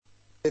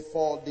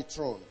before the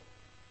throne.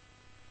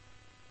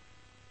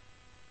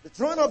 The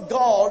throne of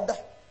God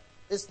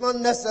is not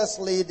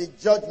necessarily the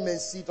judgment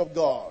seat of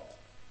God.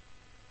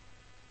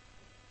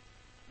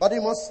 But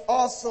you must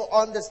also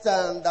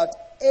understand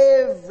that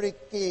every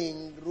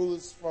king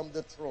rules from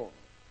the throne.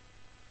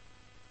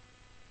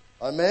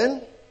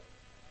 Amen?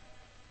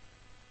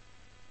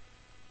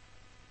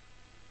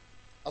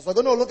 As we're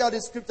going to look at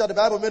the scripture, the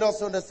Bible made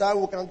us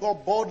understand we can go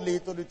boldly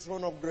to the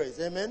throne of grace.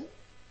 Amen?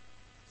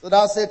 So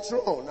that's a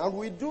throne. And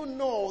we do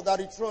know that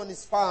the throne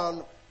is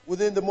found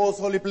within the most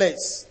holy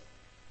place,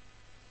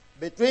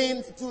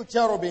 between the two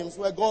cherubims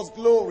where God's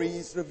glory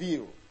is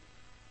revealed.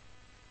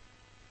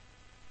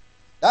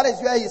 That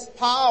is where His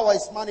power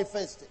is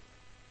manifested.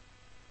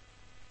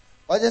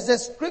 But there's a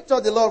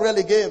scripture the Lord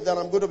really gave that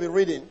I'm going to be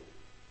reading,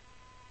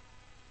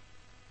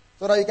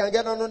 so that you can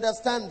get an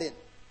understanding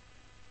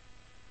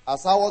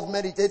as I was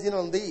meditating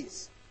on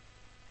this.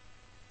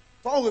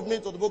 Turn with me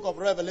to the book of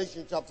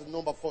Revelation, chapter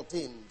number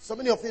 14. So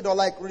many of you don't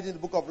like reading the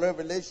book of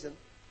Revelation.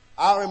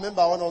 I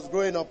remember when I was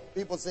growing up,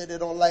 people say they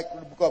don't like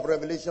the book of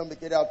Revelation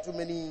because there are too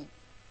many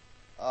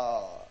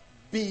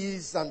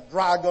beasts and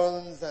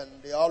dragons, and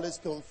they're always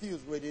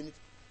confused reading it.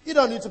 You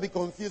don't need to be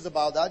confused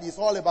about that. It's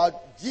all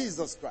about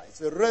Jesus Christ,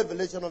 the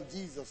revelation of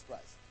Jesus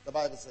Christ, the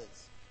Bible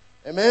says.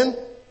 Amen?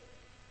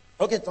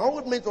 Okay, turn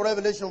with me to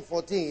Revelation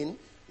 14.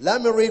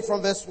 Let me read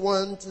from verse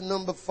 1 to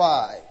number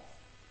 5.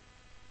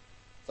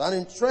 It's an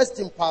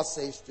interesting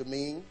passage to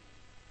me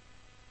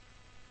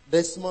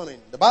this morning.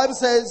 The Bible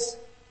says,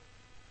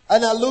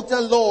 "And I looked,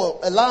 and lo,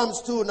 a lamb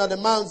stood on the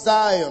Mount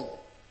Zion,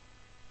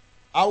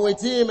 and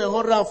with him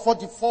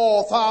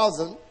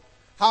 144,000,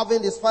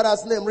 having his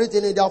father's name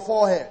written in their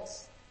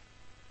foreheads."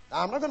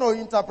 Now, I'm not going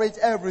to interpret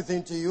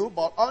everything to you,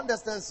 but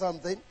understand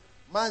something.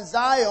 Mount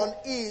Zion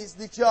is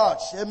the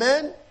church.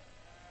 Amen?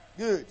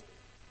 Good.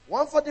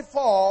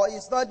 144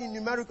 is not the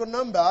numerical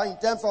number in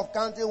terms of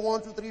counting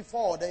 1, 2, 3,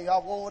 4. Then you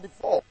have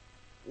 144.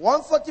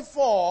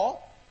 144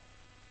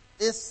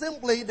 is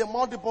simply the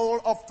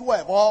multiple of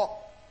 12, or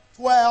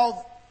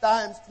 12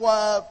 times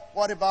 12,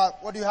 what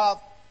do you have?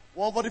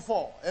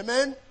 144.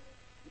 Amen?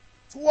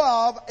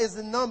 12 is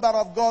the number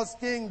of God's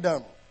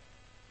kingdom.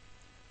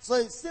 So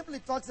it simply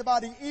talks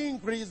about the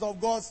increase of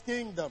God's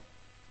kingdom.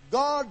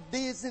 God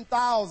deals in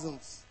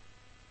thousands.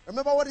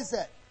 Remember what He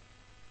said?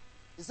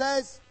 He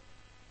says,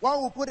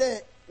 one will put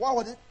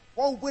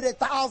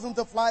 1,000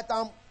 to flight,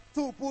 and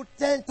two will put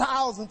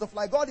 10,000 to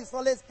flight. God is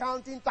always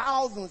counting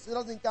thousands. He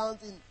doesn't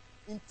count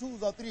in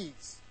twos or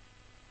threes.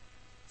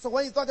 So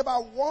when you talk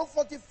about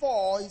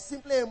 144, it's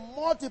simply a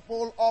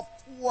multiple of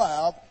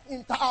 12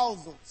 in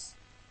thousands.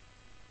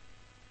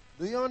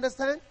 Do you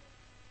understand?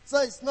 So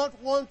it's not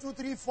 1, 2,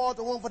 3, 4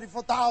 to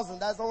 144,000.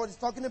 That's not what it's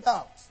talking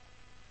about.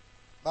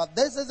 But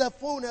this is the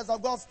fullness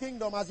of God's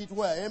kingdom, as it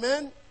were.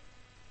 Amen?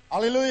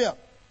 Hallelujah.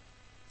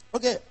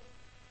 Okay.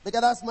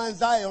 Because that's Mount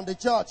Zion, the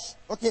church.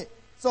 Okay.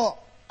 So,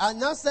 I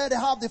now said they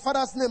have the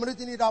Father's name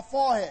written in their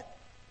forehead.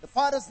 The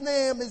Father's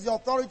name is the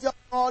authority of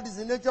God, is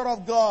the nature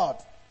of God.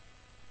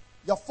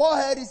 Your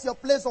forehead is your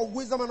place of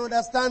wisdom and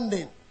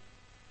understanding.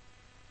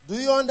 Do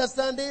you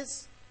understand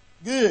this?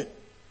 Good.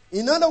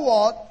 In other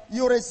words,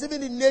 you're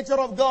receiving the nature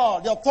of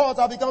God. Your thoughts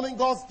are becoming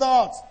God's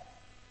thoughts.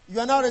 You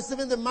are now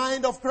receiving the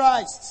mind of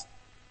Christ.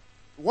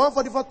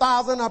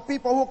 144,000 are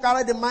people who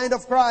carry the mind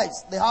of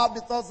Christ. They have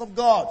the thoughts of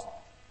God.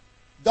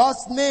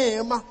 God's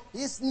name,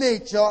 His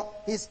nature,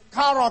 His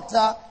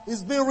character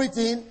is being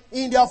written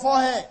in their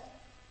forehead.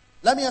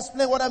 Let me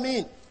explain what I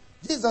mean.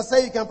 Jesus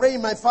said, you can pray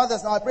in my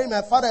Father's name. I pray in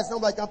my Father's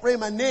name, but I can pray in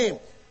my name.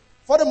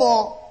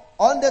 Furthermore,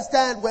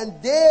 understand when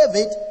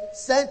David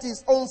sent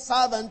his own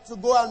servant to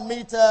go and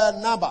meet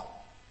Nabal.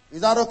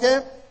 Is that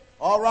okay?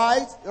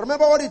 Alright. You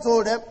remember what he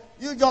told them?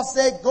 You just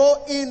say,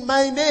 go in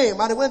my name.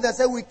 And when they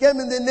said, we came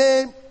in the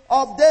name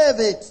of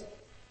David.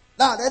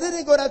 Now, they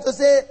didn't go there to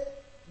say,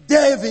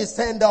 David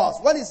sent us.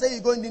 When he said you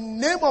go in the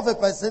name of a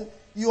person,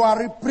 you are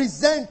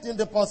representing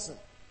the person.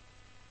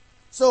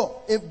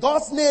 So, if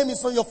God's name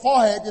is on your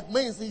forehead, it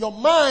means in your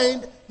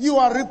mind, you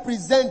are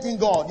representing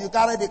God. You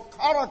carry the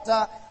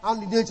character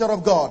and the nature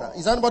of God.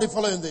 Is anybody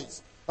following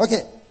this?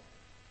 Okay.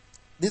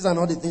 These are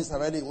not the things I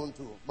really want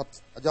to, but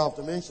I just have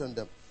to mention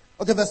them.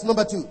 Okay, verse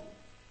number 2.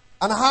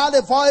 And I heard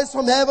a voice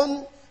from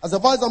heaven, as the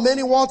voice of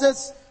many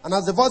waters, and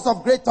as the voice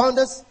of great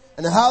thunders,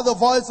 and I heard the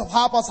voice of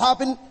harpers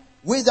harping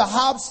with the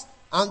harps,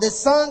 and they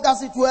sang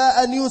as it were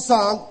a new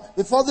song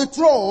before the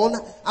throne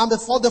and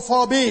before the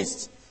four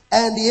beasts.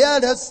 And the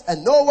elders,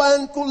 and no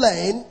one could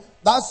learn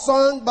that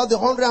song but the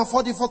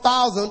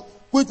 144,000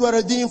 which were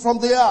redeemed from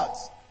the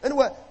earth.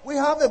 Anyway, we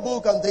have a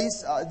book on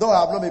this, though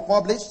I have not been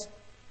published,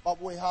 but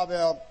we have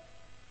a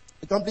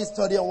complete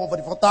study on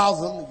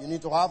 144,000. You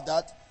need to have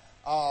that.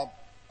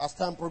 As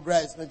time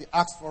progresses, maybe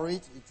ask for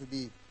it. It will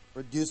be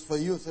produced for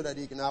you so that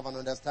you can have an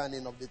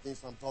understanding of the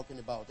things I'm talking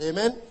about.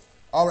 Amen?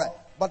 All right.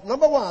 But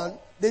number one,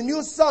 the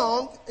new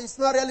song is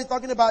not really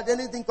talking about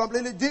anything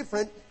completely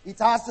different. It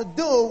has to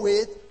do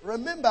with,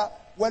 remember,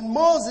 when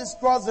Moses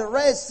crossed the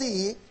Red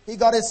Sea, he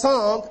got a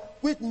song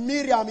which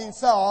Miriam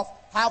himself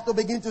had to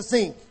begin to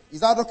sing.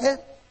 Is that okay?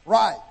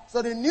 Right.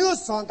 So the new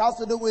song has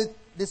to do with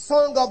the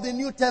song of the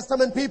New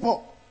Testament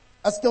people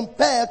as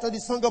compared to the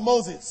song of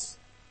Moses.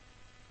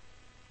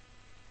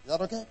 Is that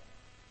okay?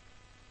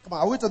 Come on,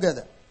 are we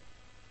together?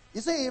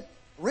 You see,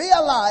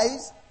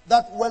 realize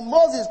that when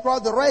Moses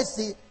crossed the Red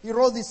Sea, he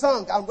wrote the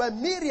song. And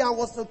when Miriam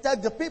was to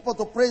take the people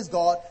to praise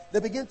God, they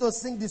began to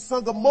sing the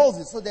song of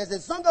Moses. So there's a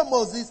song of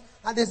Moses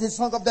and there's a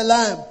song of the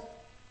Lamb.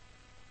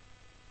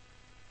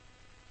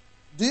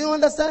 Do you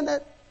understand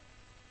that?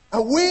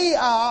 And we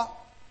are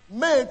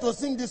meant to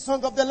sing the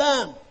song of the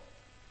Lamb.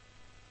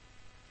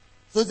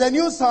 So it's a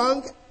new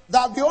song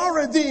that the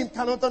unredeemed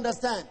cannot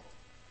understand.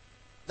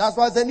 That's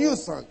why it's a new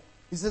song.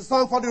 It's a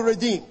song for the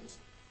redeemed.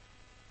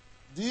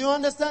 Do you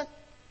understand?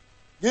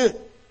 Good.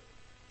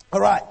 All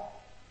right.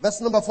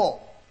 Verse number 4.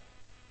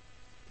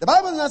 The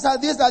Bible says,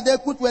 these are they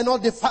which were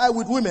not defiled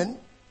with women,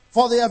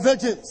 for they are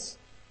virgins.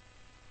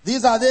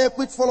 These are they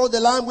which follow the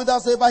Lamb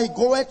whithersoever he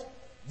goeth.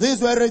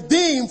 These were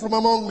redeemed from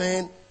among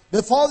men,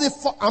 before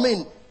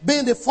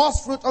being the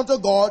first fruit unto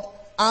God,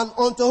 and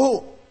unto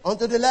who?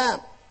 Unto the Lamb.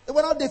 They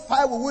were not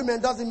defiled with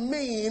women doesn't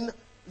mean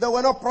they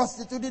were not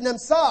prostituting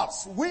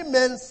themselves.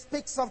 Women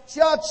speaks of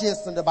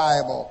churches in the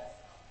Bible.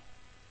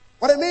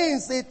 What it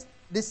means is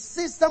the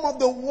system of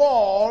the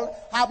world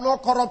have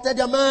not corrupted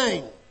their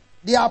mind.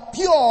 They are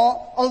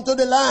pure unto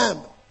the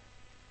Lamb.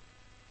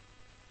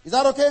 Is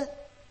that okay?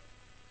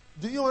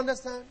 Do you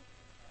understand?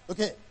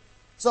 Okay.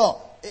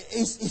 So,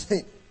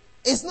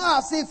 it's not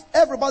as if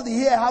everybody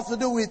here has to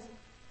do with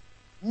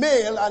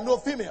male and no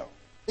female.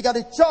 Because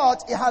the church,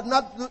 it had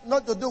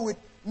not to do with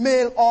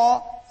male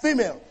or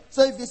female.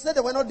 So if you say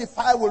they were not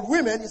defiled with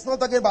women, it's not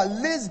talking about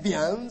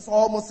lesbians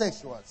or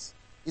homosexuals.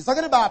 It's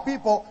talking about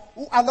people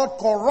who are not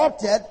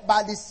corrupted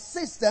by the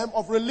system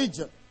of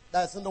religion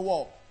that's in the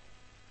world.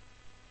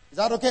 Is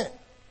that okay?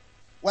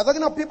 We're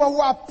talking about people who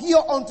are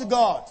pure unto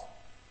God.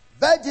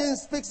 Virgin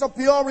speaks of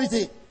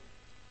purity.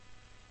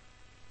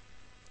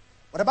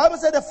 But the Bible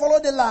said they follow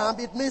the Lamb.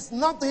 It means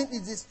nothing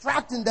is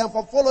distracting them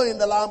from following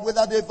the Lamb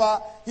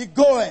whithersoever he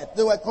goeth.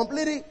 They were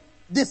completely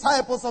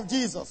disciples of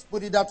Jesus.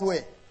 Put it that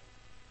way.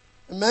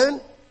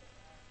 Amen?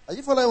 Are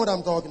you following what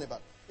I'm talking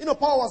about? You know,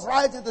 Paul was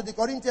writing to the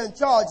Corinthian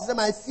church. He said,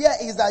 my fear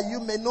is that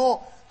you may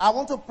know, I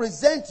want to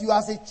present you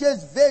as a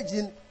chaste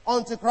virgin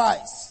unto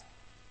Christ.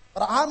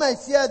 But I have my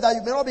fear that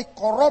you may not be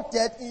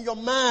corrupted in your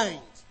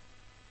mind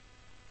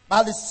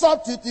by the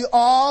subtlety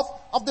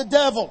of the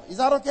devil. Is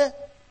that okay?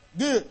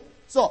 Good.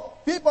 So,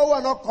 people who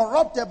are not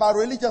corrupted by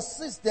religious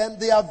system,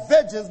 they are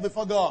virgins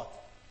before God.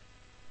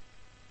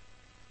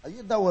 Are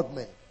you there with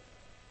me?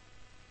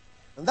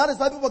 And that is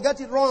why people get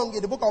it wrong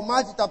in the book of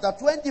Matthew chapter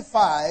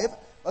 25.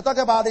 We're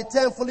talking about the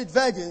 10 foolish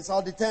virgins,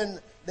 or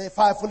the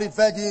 5 foolish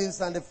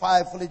virgins and the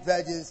 5 foolish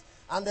virgins.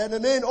 And then the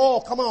main,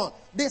 oh, come on.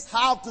 This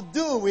have to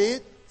do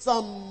with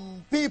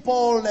some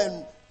people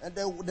and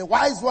the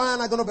wise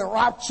ones are going to be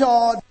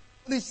raptured.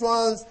 The foolish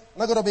ones are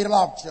not going to be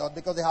raptured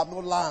because they have no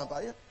lamp.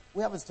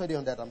 We have a study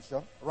on that, I'm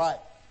sure. Right.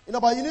 You know,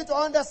 but you need to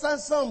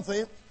understand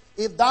something.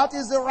 If that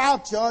is the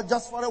rapture,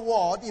 just for a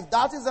word, if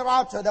that is the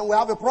rapture, then we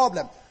have a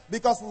problem.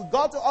 Because we've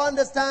got to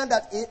understand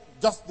that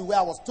just the way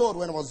I was told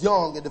when I was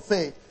young in the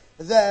faith,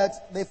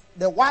 that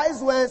the wise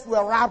ones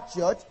were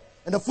raptured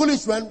and the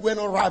foolish ones were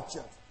not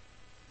raptured.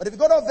 But if you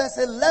go to verse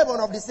 11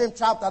 of the same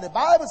chapter, the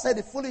Bible said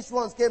the foolish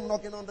ones came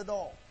knocking on the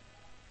door.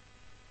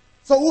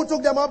 So who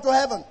took them up to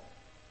heaven?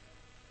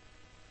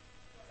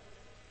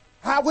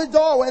 Which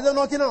door were they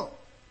knocking on?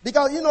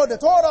 Because, you know, they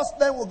told us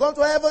then we're going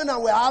to heaven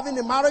and we're having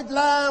the marriage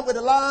lamb with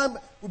the lamb.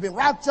 We've been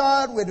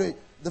raptured with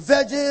the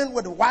virgin,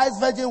 with the wise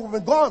virgin. We've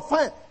been gone.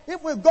 Fine.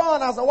 If we're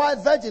gone as a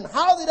wise virgin,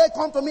 how did they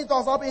come to meet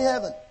us up in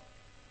heaven?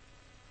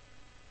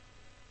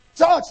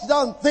 Church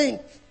doesn't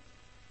think.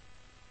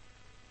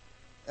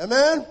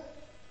 Amen?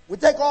 We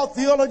take all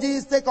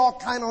theologies, take all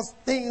kind of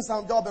things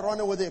and just be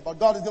running with it. But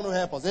God is going to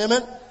help us.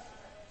 Amen?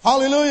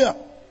 Hallelujah.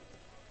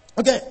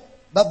 Okay.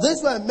 But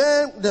this way,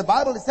 men, the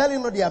Bible is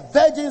telling them they are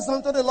virgins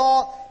unto the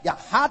Lord. Their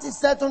heart is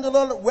set on the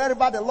Lord.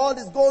 Wherever the Lord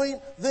is going,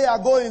 they are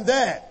going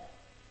there.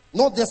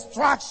 No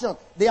distraction.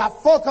 They are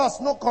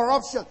focused, no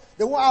corruption.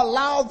 They won't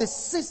allow the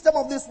system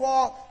of this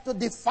world to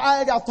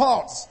defile their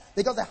thoughts.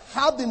 Because they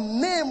have the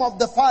name of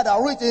the Father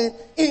written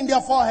in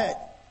their forehead.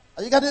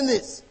 Are you getting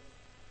this?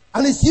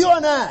 And it's you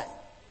and I.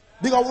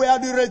 Because we are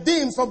the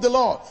redeemed of the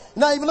Lord.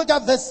 Now if you look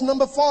at verse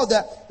number 4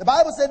 there, the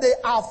Bible said they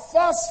are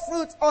first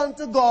fruit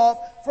unto God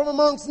from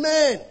amongst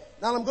men.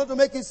 Now I'm going to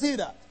make you see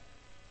that.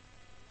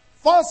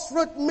 First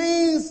fruit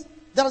means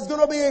there's going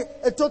to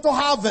be a total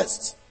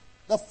harvest.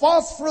 The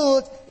first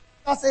fruit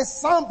is a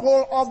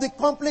sample of the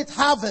complete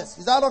harvest.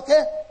 Is that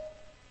okay?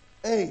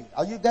 Hey,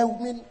 are you there with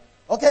me?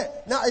 Okay,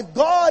 now if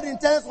God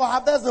intends to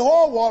harvest the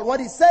whole world, what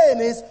he's saying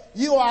is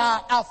you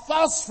are a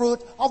first fruit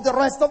of the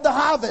rest of the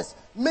harvest.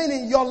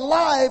 Meaning your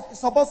life is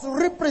supposed to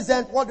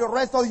represent what the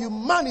rest of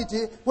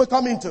humanity will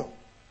come into.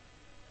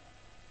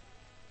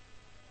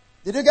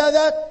 Did you get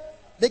that?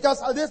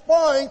 Because at this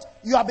point,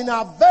 you have been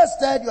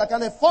harvested, you are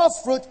kind of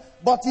first fruit,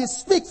 but you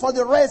speak for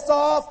the rest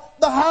of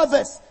the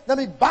harvest. Let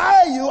me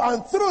by you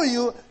and through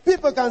you,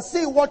 people can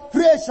see what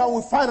creation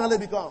will finally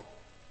become.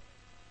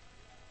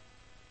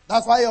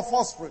 That's why you're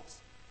first fruit.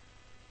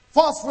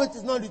 First fruit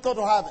is not the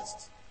total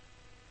harvest.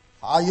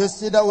 Are you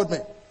still there with me?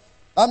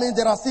 That means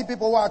there are still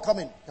people who are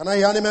coming. Can I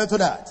hear an amen to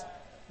that?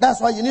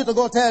 That's why you need to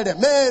go tell them,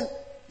 man,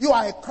 you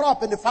are a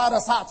crop in the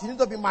Father's heart. You need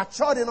to be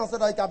matured enough so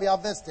that it can be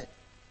harvested.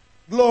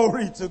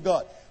 Glory to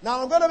God.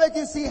 Now I'm going to make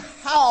you see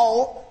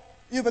how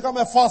you become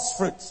a first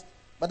fruit.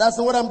 But that's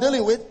not what I'm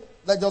dealing with.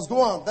 Let's just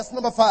go on. Verse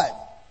number 5.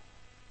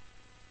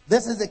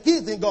 This is the key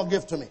thing God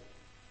gave to me.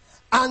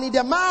 And in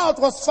their mouth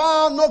was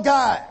found no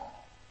guile,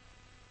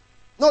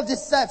 no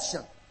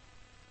deception.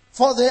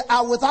 For they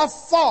are without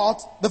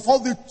fault before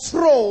the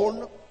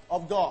throne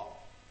of God.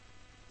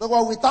 They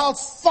were without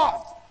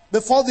fault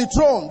before the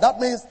throne. That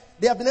means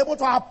they have been able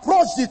to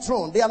approach the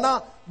throne. They are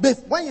now,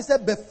 when you say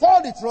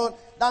before the throne,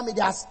 that means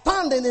they are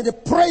standing in the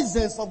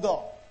presence of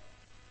God.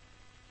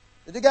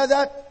 Did you get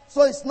that?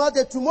 So it's not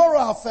a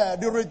tomorrow affair.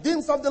 The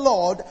redeemed of the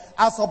Lord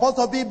are supposed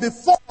to be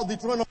before the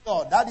throne of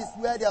God. That is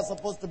where they are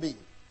supposed to be.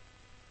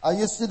 Are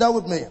you still there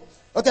with me?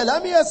 Okay,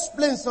 let me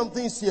explain some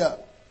things here.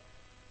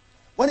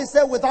 When he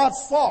said without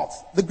fault,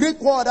 the Greek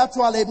word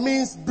actually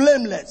means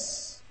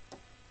blameless.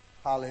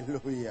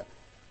 Hallelujah.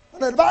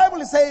 And the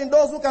Bible is saying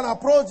those who can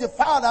approach the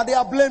Father, they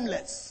are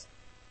blameless.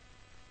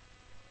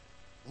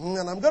 And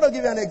I'm going to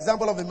give you an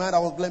example of a man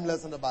that was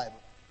blameless in the Bible.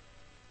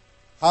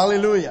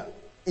 Hallelujah.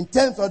 In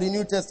terms of the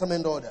New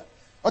Testament order.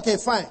 Okay,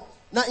 fine.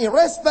 Now, in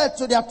respect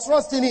to their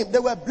trust in him, they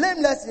were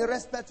blameless in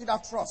respect to their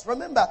trust.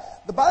 Remember,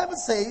 the Bible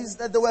says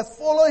that they were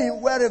following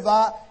him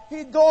wherever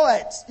he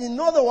goeth. In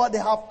other words, they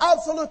have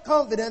absolute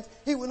confidence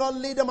he will not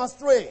lead them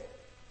astray.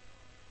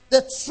 They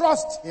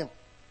trust him.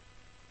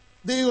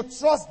 Do you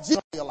trust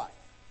Jesus in your life?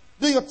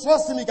 Do you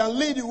trust him he can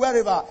lead you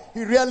wherever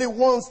he really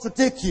wants to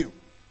take you?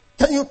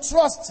 Can you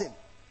trust him?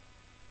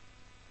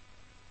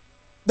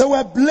 They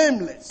were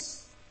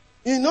blameless.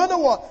 In other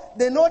words,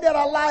 they know their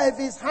life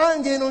is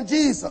hanging on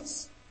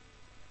Jesus.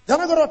 They're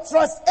not going to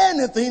trust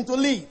anything to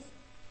live.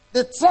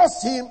 They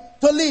trust him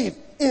to live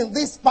in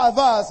this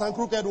perverse and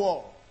crooked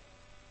world.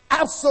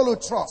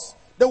 Absolute trust.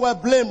 They were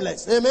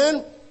blameless.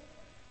 Amen?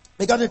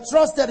 Because they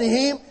trusted in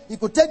him, he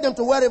could take them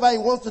to wherever he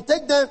wants to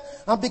take them.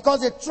 And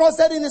because they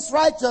trusted in his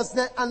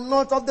righteousness and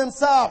not of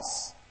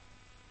themselves.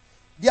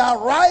 Their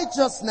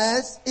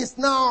righteousness is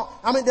now,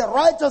 the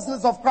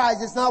righteousness of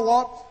Christ is now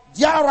what?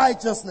 Their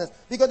righteousness.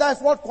 Because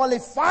that's what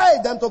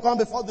qualified them to come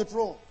before the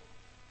throne.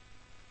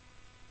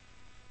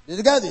 Did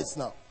you get this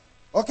now?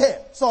 Okay,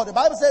 so the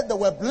Bible said they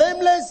were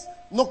blameless,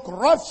 no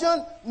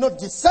corruption, no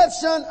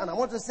deception. And I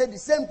want to say the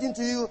same thing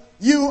to you.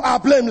 You are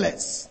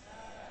blameless.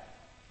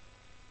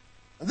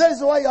 And that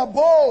is why you are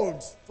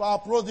bold to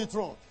approach the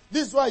throne.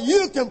 This is why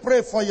you can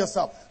pray for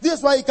yourself. This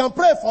is why you can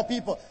pray for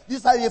people. This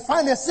is why you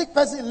find a sick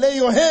person, lay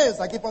your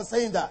hands. I keep on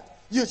saying that.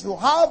 You should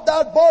have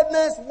that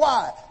boldness.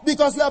 Why?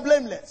 Because you are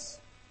blameless.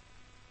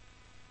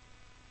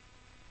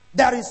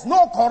 There is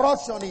no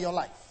corruption in your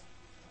life.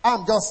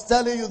 I'm just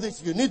telling you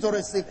this. You need to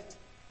receive it.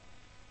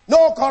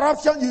 No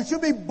corruption. You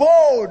should be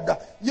bold.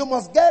 You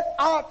must get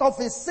out of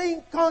a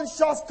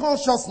sin-conscious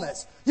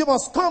consciousness. You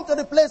must come to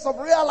the place of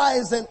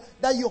realizing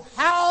that you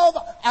have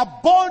a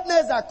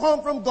boldness that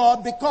comes from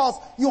God because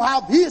you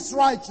have his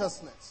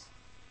righteousness.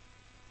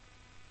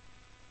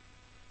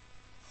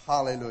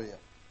 Hallelujah.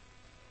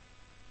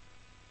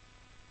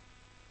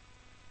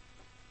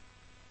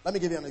 Let me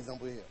give you an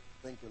example here.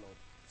 Thank you, Lord.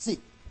 See,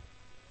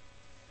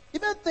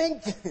 even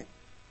think,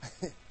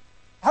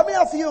 how many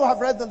of you have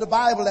read in the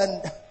Bible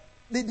and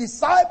the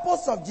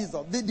disciples of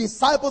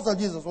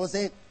Jesus were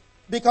saying,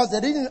 because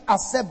they didn't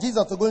accept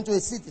Jesus to go into a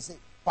city, say,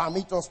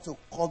 permit us to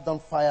call down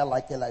fire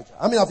like Elijah.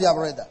 How many of you have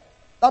read that?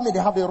 That means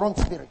they have the wrong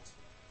spirit.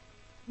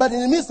 But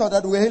in the midst of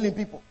that, we're healing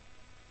people.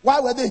 Why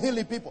were they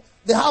healing people?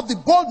 They have the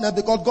boldness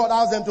because God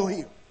asked them to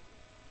heal.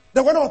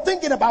 They were not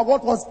thinking about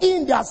what was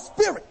in their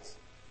spirit.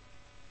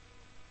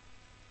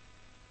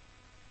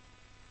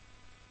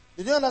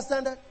 Did you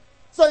understand that?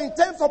 So in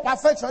terms of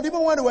perfection,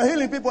 even when they were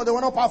healing people, they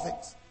were not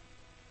perfect.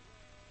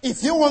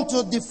 If you want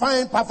to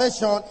define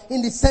perfection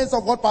in the sense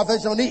of what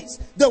perfection is,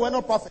 they were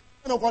not perfect.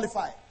 They were not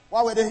qualified.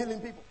 Why were they healing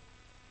people?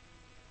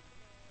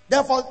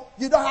 Therefore,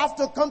 you don't have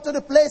to come to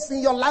the place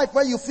in your life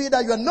where you feel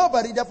that you are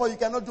nobody, therefore you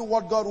cannot do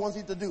what God wants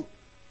you to do.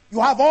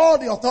 You have all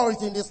the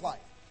authority in this life.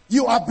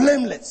 You are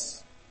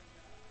blameless.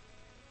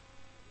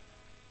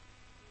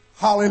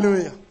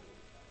 Hallelujah.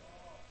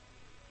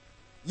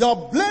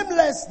 Your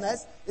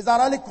blamelessness is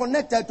already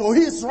connected to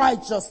his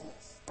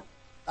righteousness.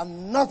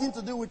 And nothing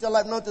to do with your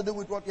life, not to do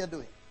with what you're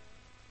doing.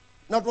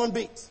 Not one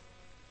bit.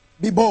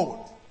 Be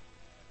bold.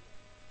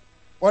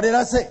 What did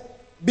I say?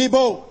 Be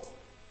bold.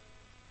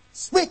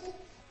 Speak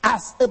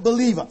as a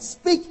believer.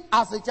 Speak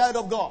as a child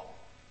of God.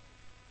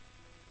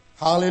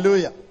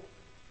 Hallelujah.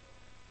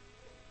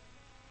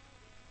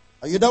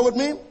 Are you done with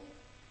me?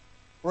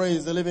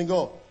 Praise the living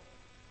God.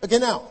 Okay,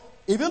 now,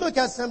 if you look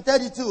at Psalm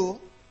 32,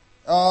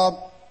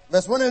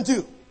 verse 1 and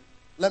 2.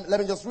 Let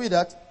me just read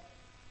that.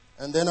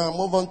 And then I'll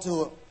move on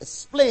to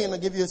explain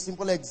and give you a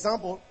simple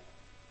example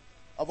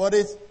of what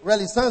it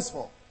really stands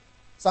for.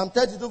 Psalm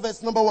 32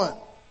 verse number 1.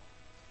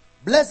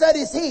 Blessed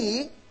is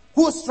he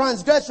whose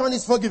transgression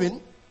is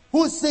forgiven,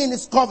 whose sin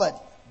is covered.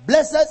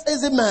 Blessed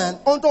is the man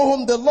unto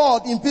whom the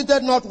Lord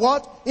imputed not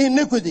what?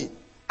 Iniquity.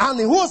 And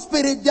in whose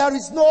spirit there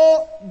is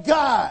no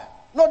guile,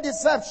 no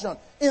deception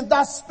in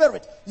that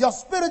spirit. Your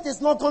spirit is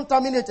not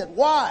contaminated.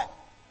 Why?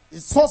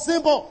 It's so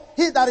simple.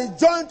 He that is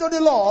joined to the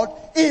Lord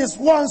is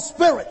one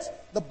spirit.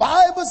 The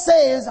Bible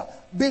says,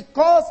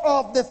 because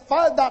of the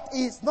fact that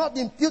he is not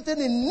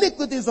imputing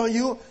iniquities on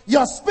you,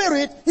 your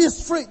spirit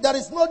is free. There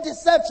is no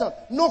deception,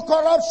 no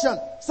corruption.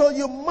 So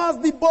you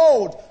must be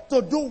bold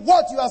to do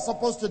what you are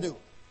supposed to do.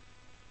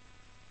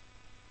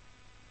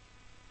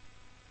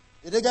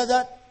 Did you get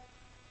that?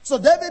 So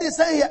David is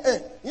saying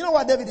here, you know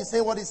what David is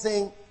saying? What he's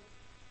saying?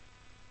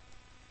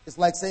 It's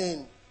like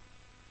saying,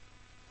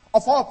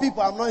 of all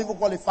people, I'm not even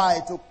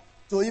qualified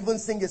to even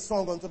sing a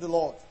song unto the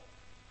Lord.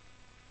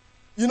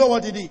 You know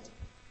what he did?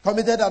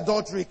 Committed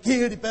adultery,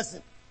 killed the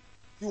person.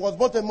 He was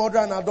both a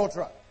murderer and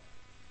adulterer.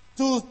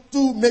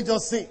 Two major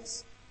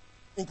sins,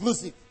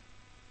 inclusive.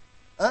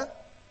 Huh?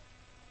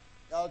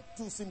 There are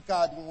 2 SIM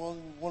cards in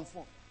one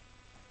phone.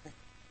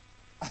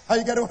 Are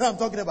you getting what I'm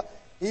talking about?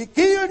 He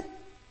killed,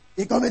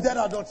 he committed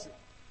adultery.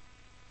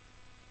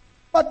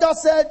 But God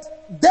said,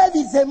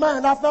 David is a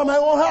man after my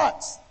own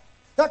heart.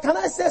 Now, can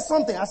I say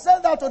something? I said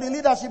that to the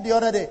leadership the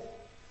other day.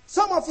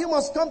 Some of you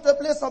must come to a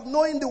place of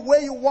knowing the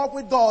way you walk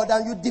with God,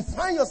 and you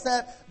define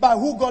yourself by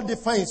who God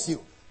defines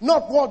you,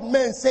 not what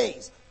men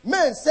says.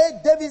 Men say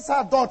David's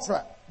an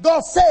adulterer.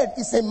 God said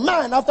he's a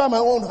man after my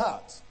own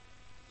heart.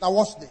 Now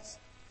watch this.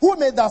 Who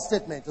made that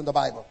statement in the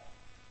Bible?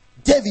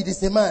 David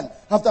is a man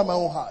after my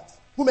own heart.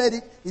 Who made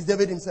it? It's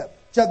David himself.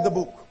 Check the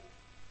book.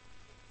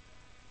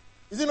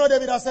 Is it not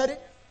David that said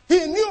it?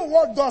 He knew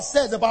what God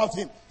says about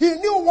him. He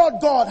knew what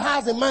God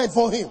has in mind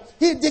for him.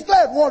 He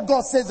declared what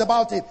God says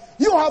about him.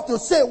 You have to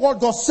say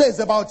what God says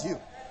about you.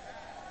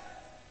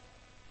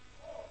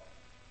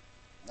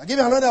 I'll give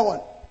you another one.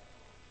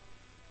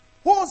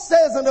 Who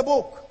says in the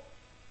book,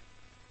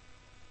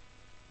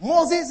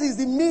 Moses is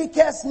the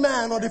meekest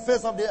man on the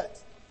face of the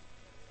earth?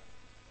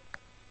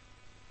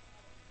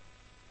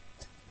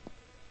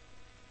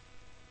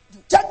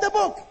 Check the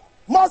book.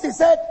 Moses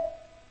said,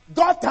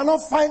 God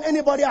cannot find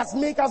anybody as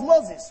meek as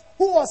Moses.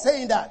 Who was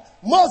saying that?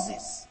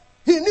 Moses.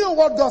 He knew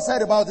what God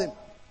said about him.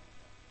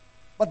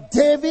 But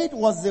David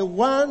was the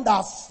one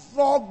that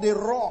struck the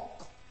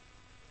rock.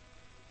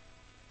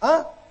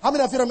 Huh? How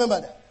many of you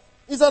remember that?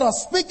 Instead of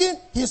speaking,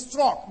 he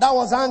struck. That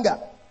was anger.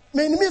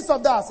 In the midst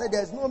of that, I said,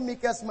 there's no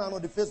meekest man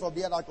on the face of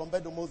the earth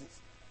compared to Moses.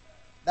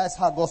 That's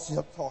how God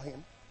saw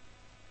him.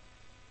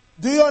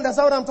 Do you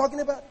understand what I'm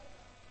talking about?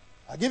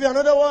 I'll give you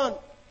another one.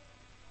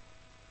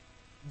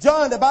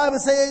 John, the Bible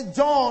says,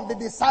 John, the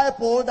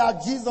disciple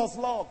that Jesus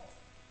loved.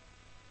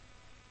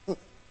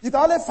 You can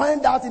only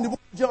find that in the book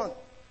of John.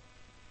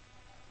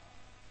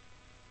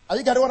 Are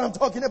you getting what I'm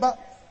talking about?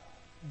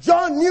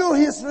 John knew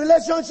his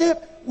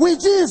relationship with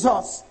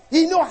Jesus.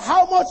 He knew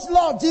how much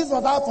love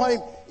Jesus had for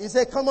him. He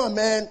said, come on,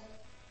 man.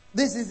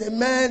 This is the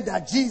man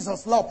that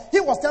Jesus loved. He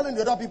was telling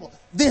the other people,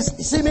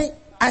 see me?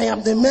 I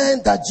am the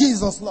man that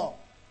Jesus loved.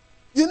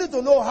 You need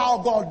to know how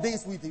God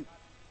deals with you.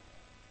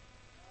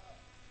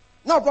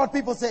 Not what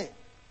people say.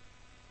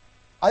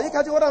 Are you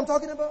catching what I'm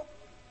talking about?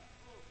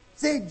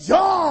 See,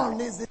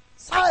 John is the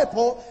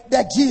disciple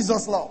that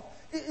Jesus loved.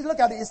 Look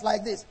at it, it's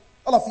like this.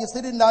 All of you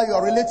sitting now, you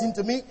are relating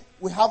to me.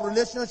 We have a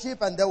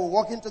relationship and then we're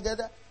working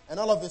together. And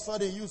all of a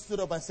sudden you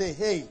stood up and say,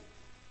 hey,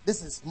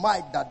 this is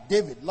Mike that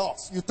David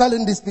loves. You're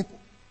telling these people.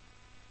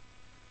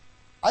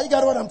 Are you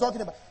getting what I'm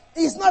talking about?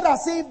 It's not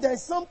as if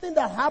there's something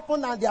that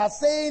happened and they are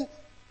saying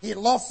he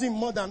loves him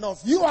more than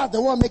us. You are the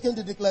one making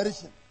the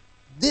declaration.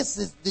 This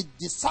is the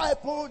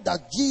disciple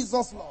that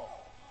Jesus loved.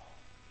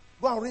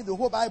 Go and read the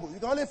whole Bible. You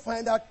can only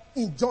find that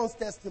in John's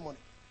testimony.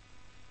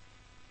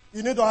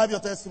 You need to have your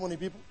testimony,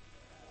 people.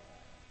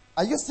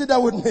 Are you still there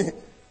with me?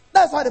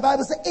 That's why the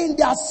Bible says, in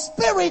their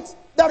spirit,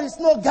 there is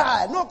no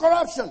guile, no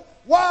corruption.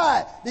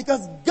 Why?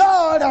 Because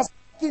God has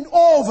taken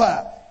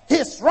over.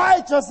 His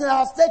righteousness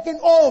has taken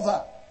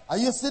over. Are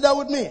you still there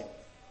with me?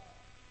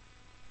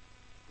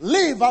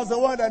 Live as the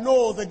one that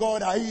knows the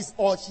God that he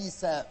or she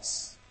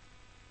serves.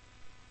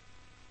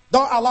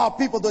 Don't allow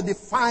people to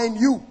define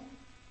you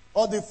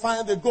or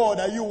define the God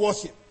that you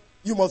worship.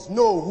 You must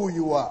know who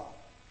you are.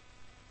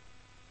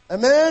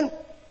 Amen?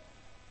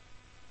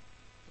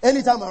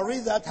 Anytime I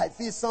read that, I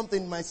feel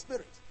something in my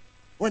spirit.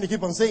 When you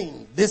keep on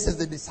saying, this is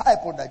the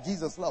disciple that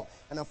Jesus loved.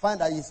 And I find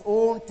that his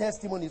own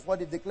testimony is what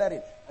he's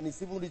declaring. And it's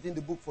even written in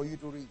the book for you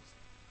to read.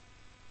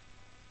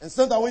 And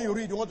sometimes when you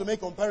read, you want to make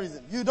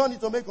comparison. You don't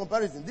need to make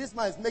comparison. This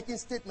man is making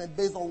statement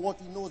based on what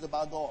he knows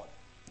about God.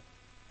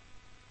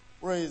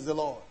 Praise the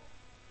Lord.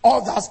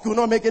 Others could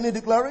not make any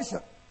declaration.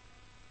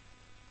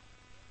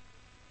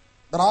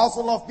 But I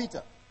also love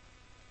Peter.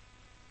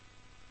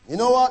 You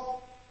know what?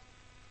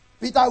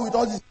 Peter, with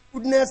all his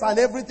goodness and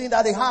everything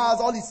that he has,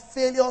 all his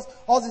failures,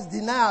 all his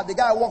denial, the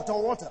guy walked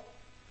on water.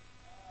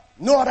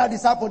 No other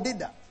disciple did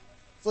that.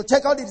 So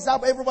check out the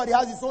disciple. Everybody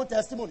has his own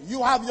testimony.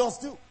 You have yours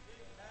too.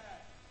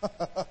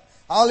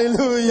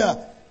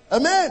 Hallelujah.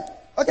 Amen.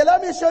 Okay,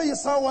 let me show you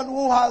someone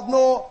who has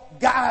no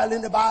guile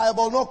in the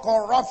Bible, no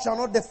corruption,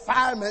 no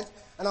defilement,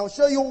 and I'll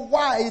show you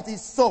why it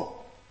is so.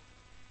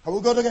 Can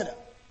we go together?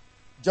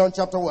 John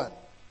chapter 1. I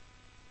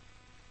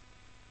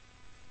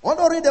want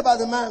to read about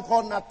the man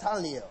called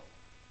Nathanael.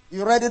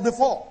 You read it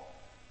before.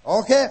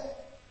 Okay?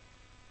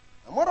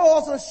 I want to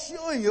also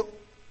show you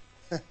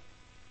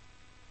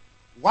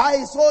why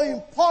it's so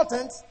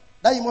important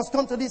that you must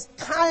come to this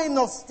kind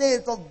of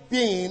state of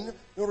being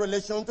in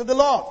relation to the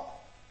Lord.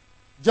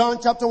 John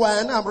chapter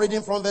 1, I'm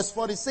reading from verse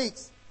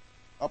 46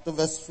 up to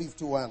verse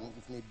 51,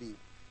 if need be.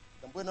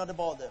 I'm putting on the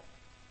board there.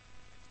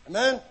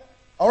 Amen?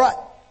 Alright.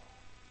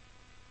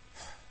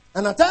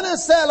 And Nathanael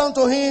said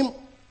unto him,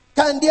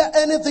 can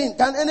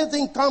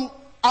anything come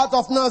out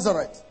of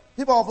Nazareth?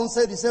 People often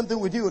say the same thing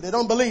with you. They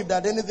don't believe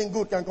that anything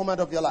good can come out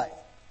of your life.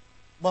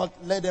 But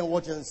let them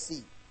watch and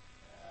see.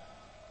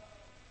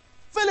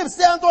 Philip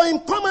said unto him,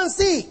 come and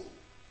see.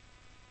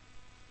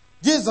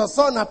 Jesus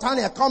saw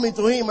Nathanael coming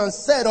to him and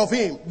said of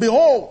him,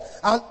 behold,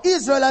 an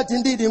Israelite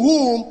indeed, in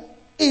whom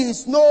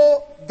is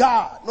no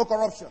guile, no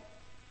corruption.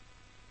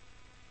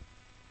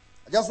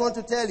 I just want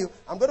to tell you,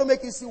 I'm going to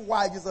make you see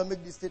why Jesus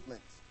made this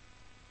statement.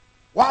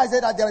 Why is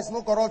it that there is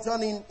no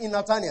corruption in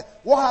Nathanael?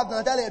 What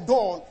has Nathanael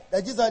done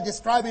that Jesus is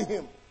describing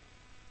him?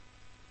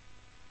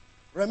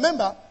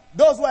 Remember,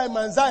 those who are in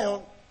Mount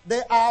Zion,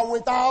 they are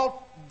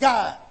without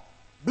guile,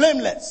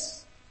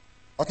 blameless.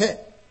 Okay.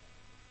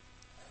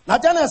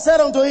 Nathanael said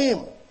unto him,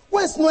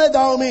 whence knowest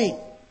thou me?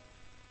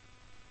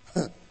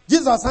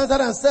 Jesus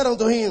answered and said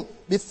unto him,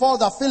 before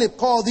that Philip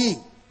called thee,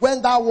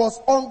 when thou was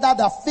under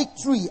the fig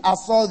tree, I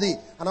saw thee.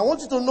 And I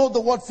want you to know the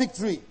word fig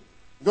tree.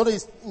 I'm going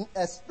to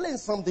explain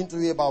something to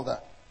you about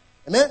that.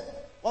 Amen?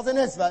 What's the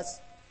next verse?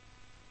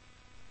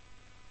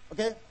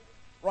 Okay?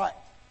 Right.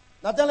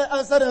 Nathanael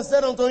answered and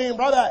said unto him,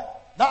 brother,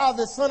 thou art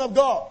the Son of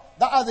God.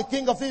 Thou art the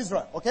King of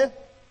Israel. Okay?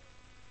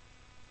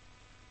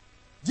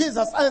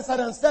 Jesus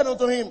answered and said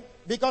unto him,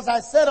 because I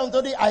said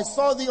unto thee, I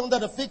saw thee under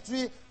the fig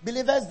tree,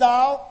 believest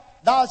thou?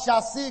 Thou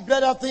shalt see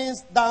greater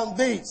things than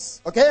these.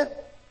 Okay?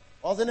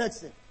 What's the next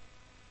thing?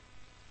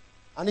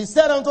 And he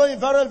said unto him,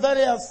 very,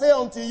 very, I say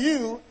unto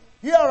you,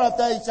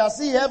 hereafter you shall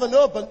see heaven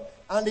open,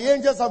 and the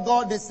angels of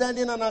God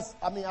ascending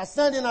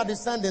and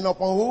descending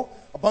upon who?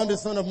 Upon the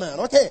Son of Man.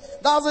 Okay,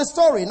 that's the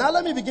story. Now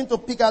let me begin to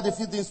pick out a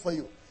few things for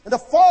you. In the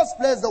first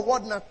place, the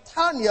word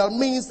Nathanael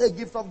means a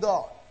gift of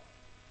God.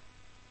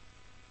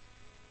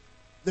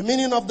 The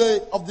meaning of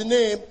the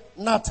name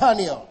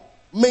Nathanael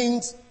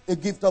means a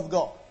gift of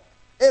God.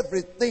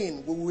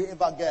 Everything we will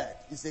ever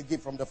get is a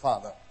gift from the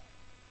Father.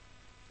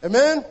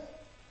 Amen?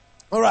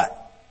 Alright.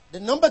 The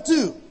number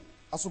 2,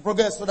 as we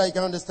progress so that you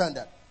can understand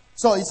that.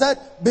 So he said,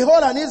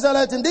 behold, an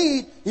Israelite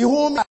indeed, in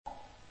whom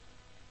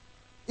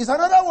is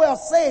another way of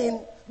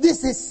saying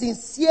this is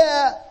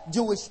sincere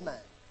Jewish man.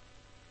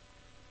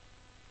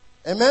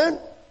 Amen?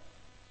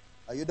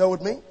 Are you there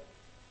with me?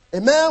 A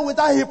man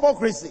without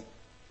hypocrisy.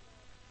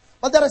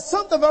 But there is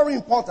something very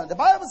important. The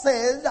Bible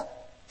says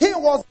he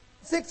was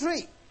fig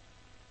tree.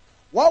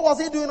 What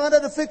was he doing under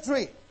the fig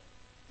tree?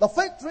 The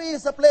fig tree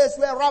is a place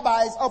where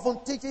rabbis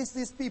often teach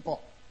these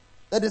people,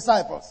 the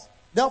disciples.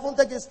 They often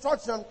take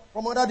instruction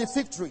from under the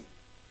fig tree.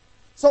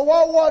 So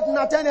what was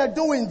Nathanael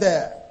doing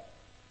there?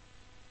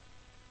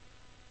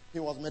 He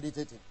was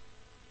meditating.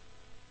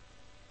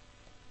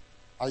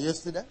 Are you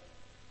still there?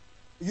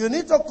 You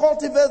need to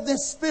cultivate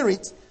this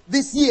spirit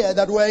this year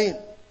that we're in.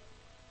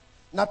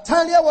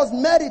 Nathanael was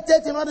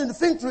meditating under the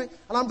fig tree,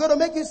 and I'm going to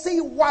make you see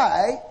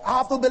why I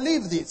have to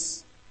believe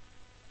this.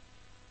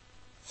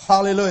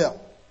 Hallelujah.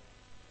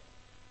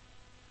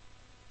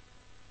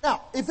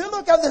 Now, if you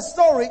look at the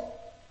story,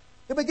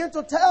 you begin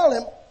to tell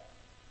him,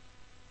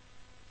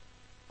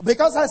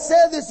 because I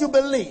say this, you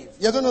believe.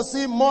 You're going to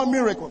see more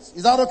miracles.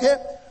 Is that okay?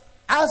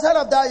 Outside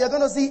of that, you're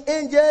going to see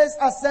angels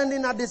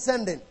ascending and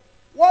descending.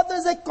 What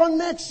is a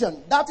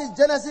connection? That is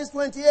Genesis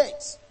 28.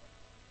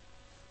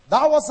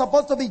 That was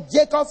supposed to be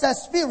Jacob's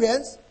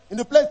experience in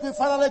the place we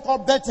finally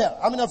called Bethel.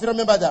 How many of you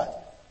remember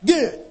that?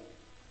 Good.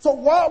 So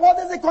what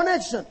is the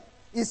connection?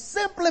 It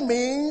simply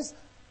means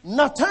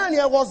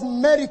Nathanael was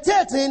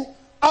meditating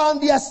on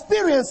the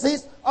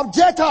experiences of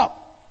Jacob.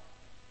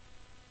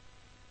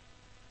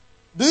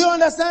 Do you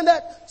understand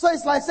that? So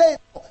it's like saying,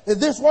 is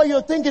this what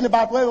you're thinking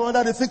about when we're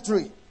under the fig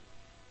tree?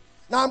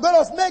 Now I'm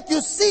going to make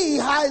you see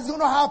how it's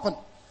going to happen.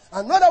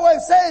 Another way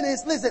of saying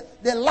is, listen,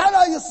 the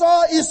ladder you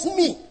saw is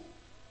me.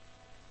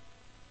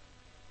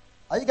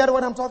 Are you getting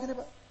what I'm talking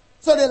about?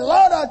 So the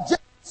ladder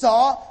Jacob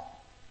saw,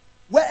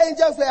 where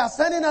angels were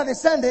ascending and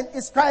descending,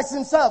 is Christ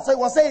himself. So he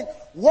was saying,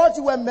 what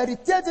you were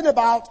meditating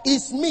about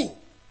is me.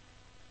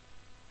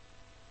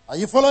 Are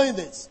you following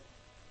this?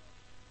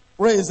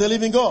 Praise the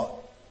living God.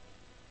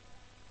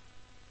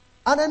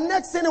 And the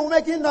next thing it will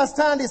make you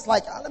understand is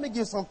like, let me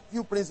give some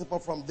few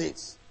principles from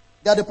this.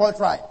 Get the point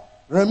right.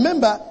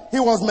 Remember, he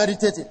was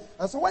meditating.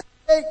 And so when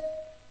you say,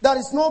 there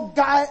is no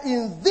guile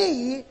in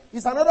thee,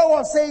 is another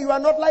one saying you are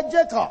not like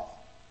Jacob.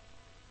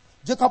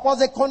 Jacob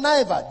was a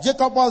conniver.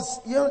 Jacob was,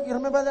 you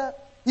remember that?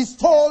 He's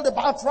told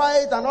about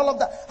right and all of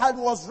that. And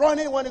he was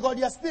running when he got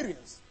the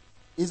experience.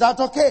 Is that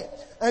okay?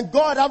 And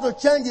God had to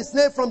change his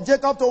name from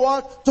Jacob to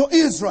what? To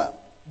Israel.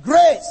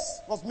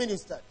 Grace was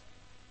ministered.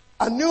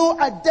 A new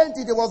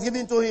identity was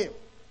given to him.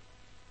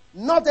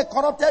 Not a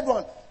corrupted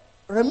one.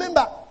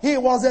 Remember, he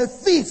was a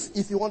thief,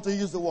 if you want to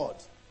use the word.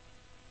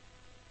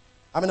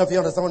 How many of you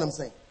understand what I'm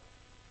saying?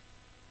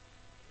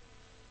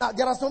 Now,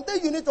 there are some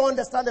things you need to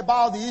understand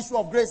about the issue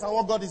of grace and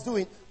what God is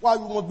doing, while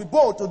you must be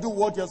bold to do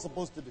what you're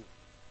supposed to do.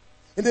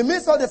 In the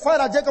midst of the fact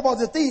that Jacob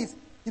was a thief,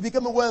 he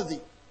became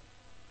wealthy.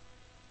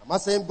 Am I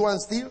saying go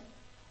and steal?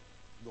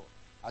 No.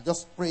 I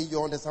just pray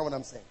you understand what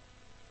I'm saying.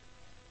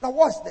 Now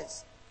watch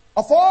this.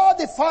 Of all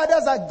the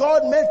fathers that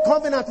God made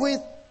covenant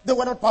with, they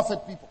were not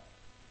perfect people.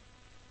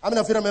 How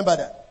many of you remember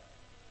that?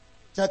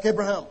 Check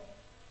Abraham.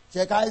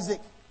 Check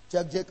Isaac.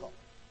 Check Jacob.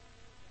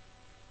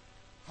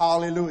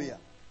 Hallelujah.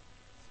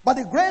 But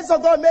the grace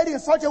of God made it in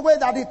such a way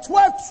that the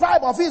 12th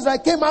tribe of Israel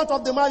came out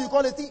of the man you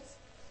call a thief.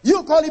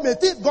 You call him a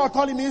thief, God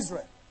call him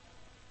Israel.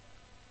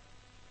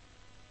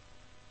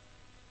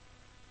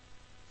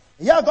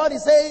 Yeah, God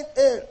is saying,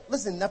 hey,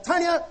 listen,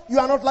 Nathaniel, you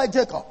are not like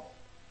Jacob.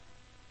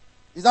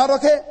 Is that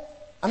okay?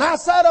 And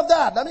outside of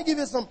that, let me give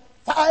you some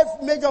 5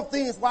 major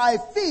things why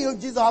I feel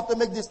Jesus have to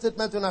make this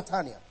statement to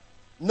Nathaniel.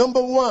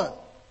 Number 1,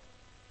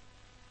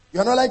 you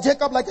are not like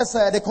Jacob, like I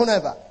said, a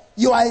never.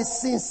 You are a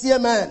sincere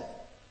man.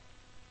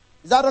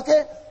 Is that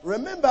okay?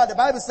 Remember, the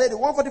Bible said the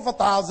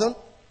 144,000,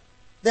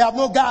 they have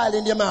no guile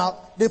in their mouth.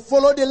 They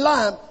follow the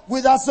Lamb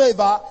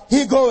whithersoever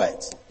he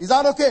goeth. Is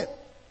that okay?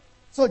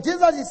 So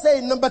Jesus is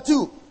saying, number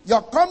 2,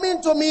 you're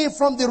coming to me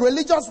from the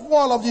religious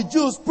wall of the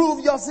Jews.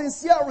 Prove your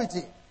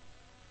sincerity.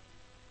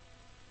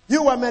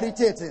 You were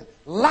meditating.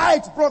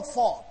 Light broke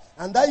forth.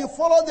 And then you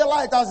followed the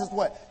light as it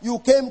were. You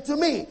came to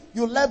me.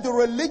 You left the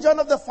religion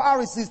of the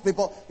Pharisees,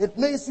 people. It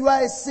means you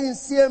are a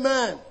sincere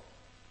man.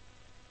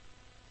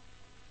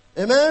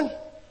 Amen?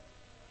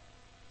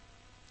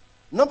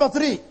 Number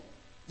 3,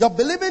 your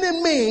believing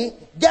in me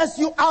gets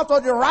you out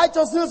of the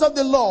righteousness of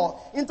the law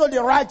into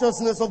the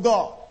righteousness of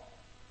God.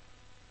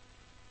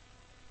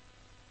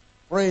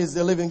 Praise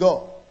the living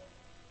God.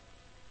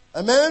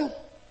 Amen?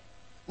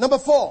 Number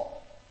 4,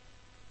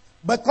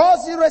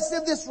 because you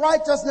receive this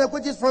righteousness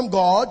which is from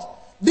God,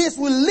 this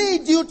will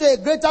lead you to a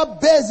greater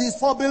basis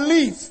for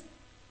belief.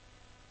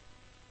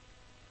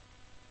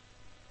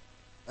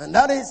 And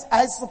that is,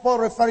 I suppose,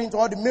 referring to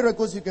all the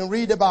miracles you can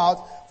read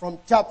about from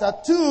chapter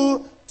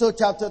 2 to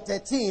chapter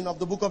 13 of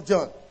the book of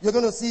John. You're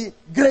going to see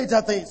greater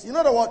things. In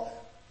other words,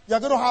 you're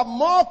going to have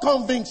more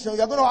conviction,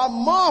 you're going to have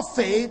more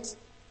faith,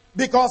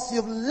 because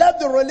you've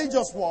left the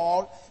religious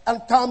world and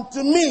come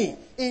to me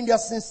in your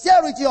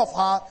sincerity of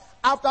heart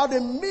after the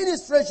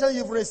ministration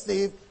you've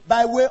received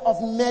by way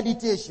of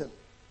meditation.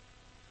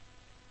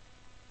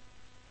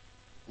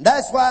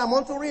 That's why I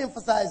want to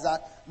reemphasize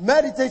that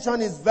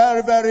meditation is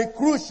very, very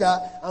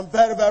crucial and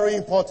very, very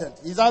important.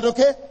 Is that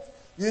okay?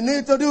 You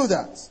need to do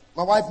that.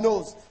 My wife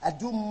knows I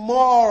do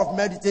more of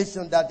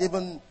meditation than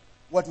even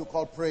what you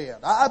call prayer.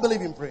 I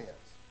believe in prayers.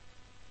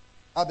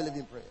 I believe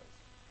in prayers.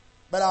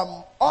 But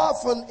I'm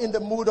often in the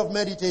mood of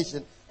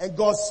meditation and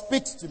God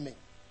speaks to me.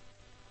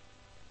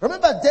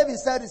 Remember David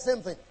said the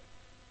same thing.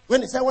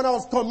 When he said, when I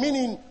was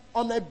communing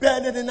on my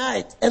bed in the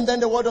night, and then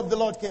the word of the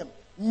Lord came.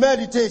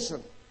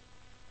 Meditation.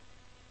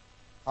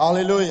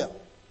 Hallelujah.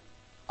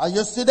 Are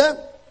you still there?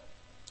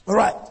 All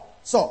right.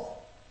 So,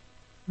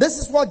 this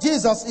is what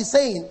Jesus is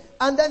saying.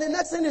 And then the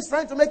next thing is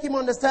trying to make him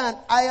understand,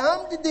 I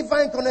am the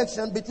divine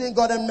connection between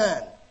God and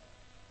man.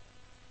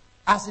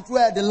 As it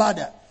were, the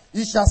ladder.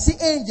 You shall see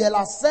angels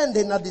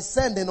ascending and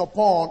descending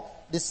upon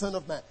the Son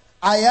of Man.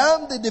 I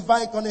am the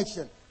divine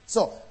connection.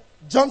 So,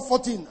 John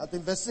 14, I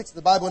think verse 6,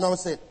 the Bible now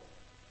said,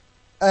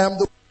 I am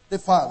the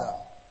Father.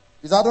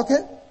 Is that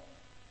okay?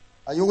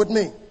 Are you with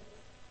me?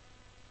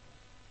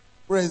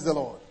 Praise the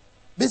Lord.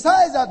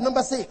 Besides that,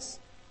 number 6,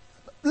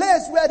 the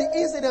place where the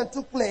incident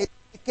took place,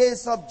 the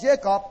case of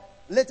Jacob,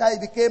 later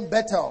it became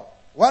Bethel.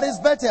 What is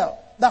Bethel?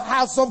 The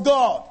house of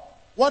God.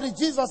 What is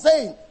Jesus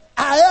saying?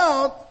 I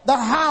am the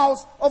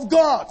house of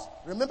God.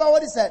 Remember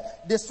what he said?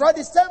 Destroy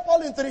this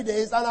temple in 3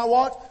 days and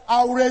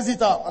I'll raise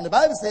it up. And the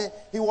Bible says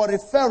he was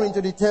referring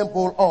to the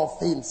temple of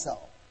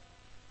himself.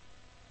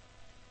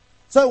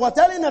 So he was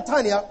telling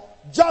Nathaniel,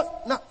 just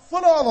now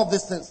follow all of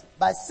these things.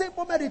 By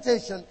simple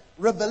meditation,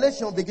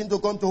 revelation will begin to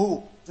come to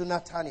who? To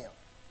Nathaniel.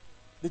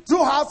 The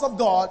true house of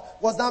God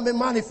was now being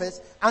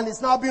manifest and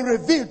it's now being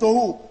revealed to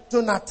who?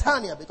 To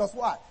Nathaniel. Because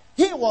why?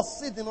 He was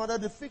sitting under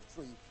the fig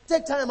tree.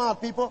 Take time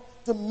out, people,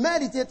 to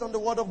meditate on the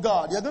word of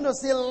God. You're going to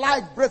see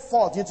light break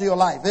forth into your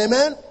life.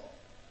 Amen?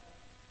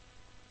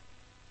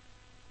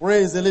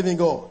 Praise the living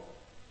God.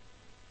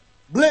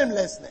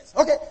 Blamelessness.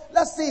 Okay,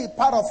 let's see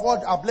part of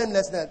what our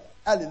blamelessness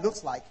really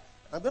looks like.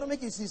 I'm going to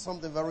make you see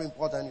something very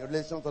important in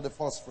relation to the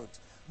first fruit.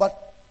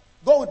 But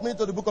go with me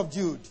to the book of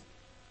Jude.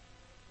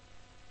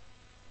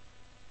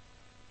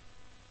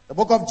 The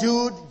book of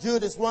Jude.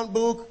 Jude is one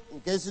book. In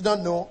case you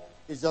don't know,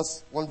 it's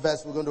just one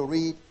verse we're going to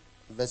read.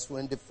 Verse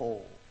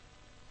 24.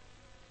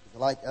 If you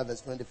like,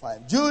 verse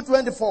 25. Jude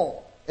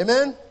 24.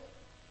 Amen?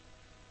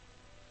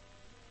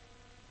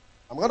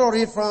 I'm going to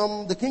read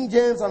from the King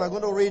James and I'm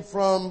going to read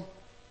from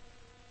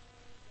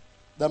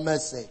the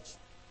Message.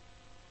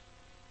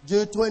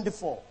 Jude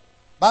 24.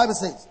 Bible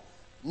says,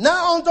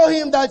 now unto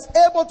him that's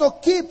able to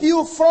keep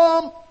you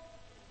from,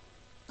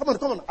 come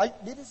on.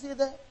 Did you see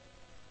that?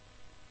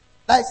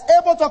 That is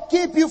able to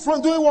keep you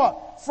from doing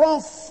what?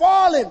 From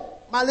falling.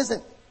 Man,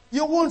 listen,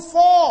 you won't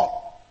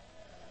fall.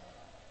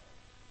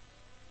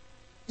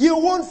 You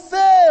won't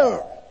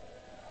fail.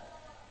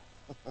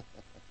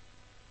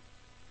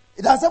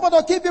 It is able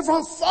to keep you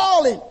from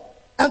falling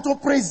and to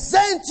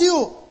present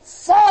you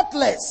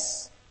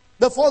faultless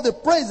before the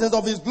presence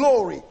of his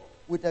glory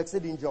with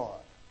exceeding joy.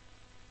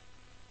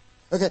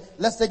 Okay,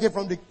 let's take it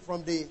from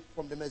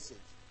the Message.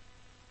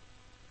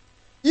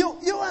 You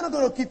are not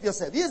going to keep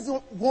yourself. He is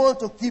going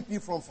to keep you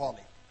from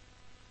falling.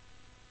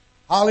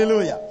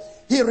 Hallelujah.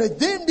 He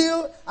redeemed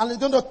you and he's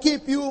going to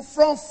keep you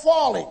from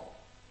falling.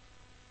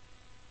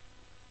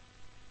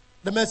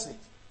 The Message.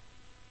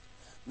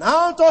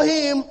 Now to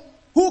him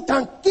who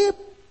can keep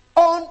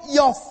on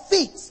your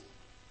feet,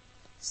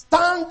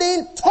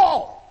 standing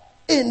tall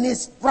in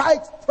his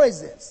bright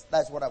presence.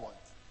 That's what I want.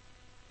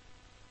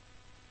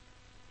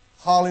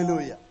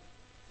 Hallelujah.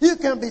 You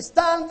can be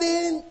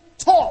standing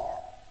tall.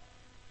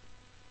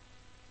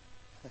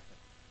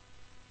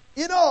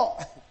 You know,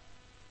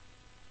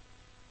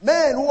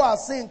 men who are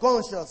sin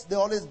conscious, they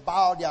always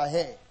bow their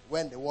head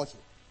when they worship.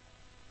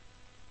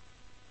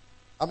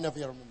 How many of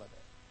you remember that?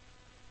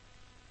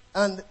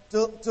 And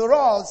to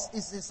us,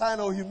 it's a sign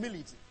of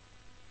humility.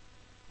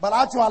 But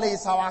actually,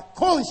 it's our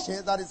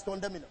conscience that is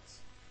condemning us.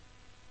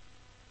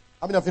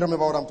 How many of you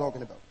remember what I'm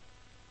talking about?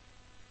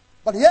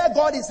 But here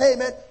God is saying,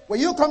 man, when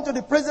you come to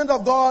the presence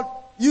of God,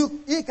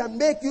 He can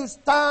make you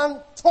stand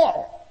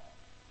tall.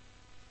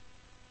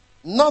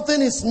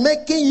 Nothing is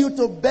making you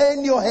to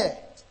bend your head.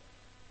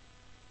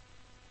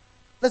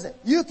 Listen,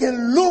 you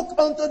can look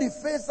unto the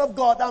face of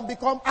God and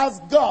become as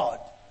God.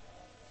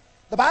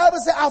 The Bible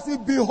says, as we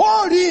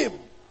behold Him.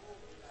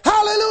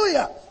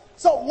 Hallelujah.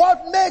 So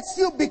what makes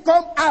you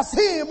become as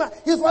Him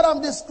is what I'm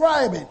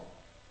describing.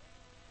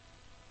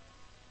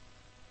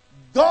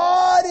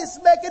 God is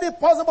making it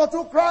possible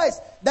through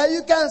Christ that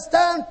you can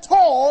stand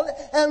tall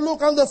and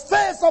look on the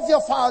face of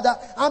your Father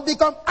and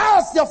become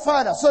as your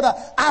Father. So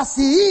that as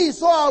He is,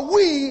 so are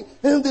we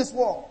in this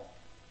world.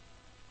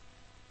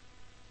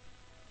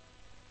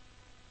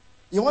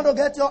 You want to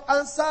get your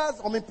answers?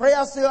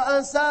 Prayers to your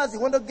answers. You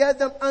want to get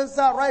them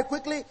answered right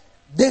quickly?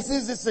 This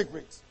is the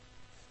secret.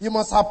 You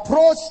must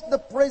approach the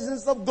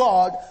presence of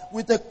God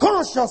with a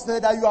consciousness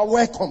that you are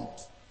welcomed.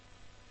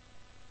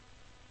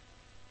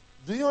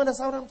 Do you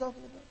understand what I'm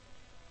talking about?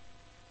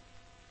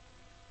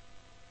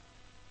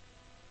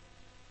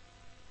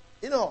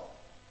 You know,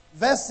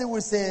 verse 6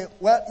 will say,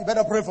 well, you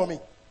better pray for me.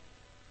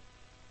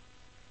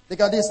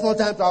 Because there's no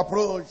time to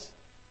approach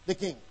the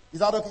king.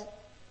 Is that okay?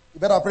 You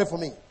better pray for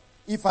me.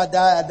 If I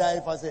die, I die.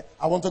 If I say,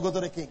 I want to go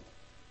to the king.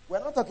 We're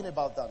not talking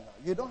about that now.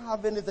 You don't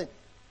have anything.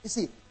 You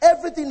see,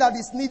 everything that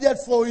is needed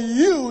for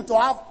you to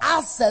have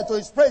access to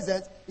His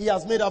presence, He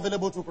has made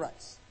available to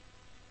Christ.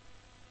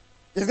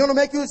 He's going to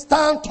make you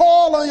stand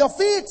tall on your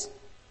feet.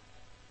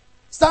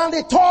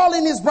 Standing tall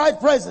in His bright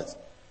presence.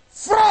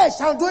 Fresh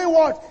and doing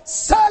what?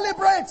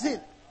 Celebrating.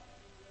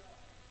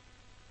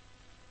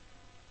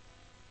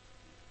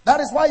 That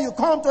is why you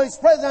come to His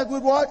presence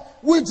with what?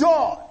 With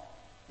joy.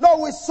 Not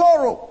with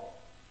sorrow.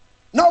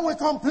 Not with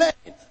complaint.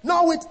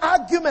 Not with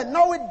argument.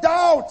 Not with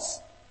doubts.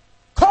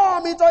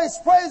 Come into His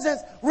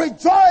presence,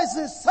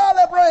 rejoicing,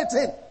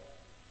 celebrating.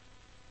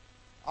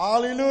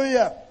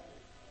 Hallelujah.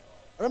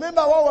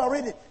 Remember what we're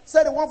reading. It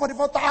said the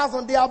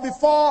 144,000, they are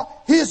before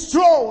His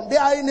throne. They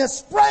are in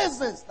His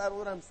presence. That's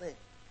what I'm saying.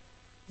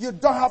 You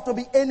don't have to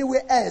be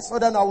anywhere else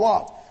other than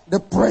what? The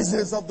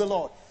presence of the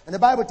Lord. And the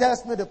Bible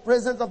tells me the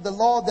presence of the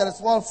Lord, there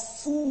is one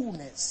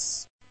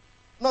fullness.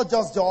 Not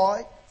just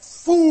joy,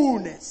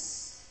 fullness.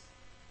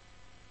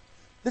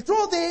 The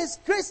truth is,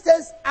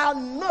 Christians are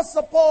not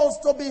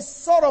supposed to be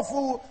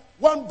sorrowful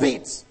 1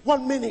 bit,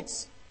 1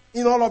 minute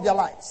in all of their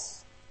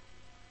lives.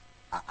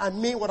 I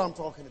mean what I'm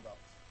talking about.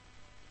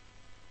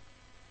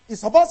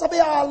 It's supposed to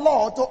be our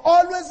law to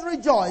always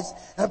rejoice.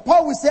 And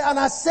Paul will say, and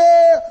I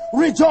say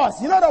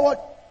rejoice. You know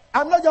what?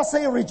 I'm not just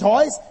saying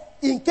rejoice.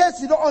 In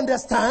case you don't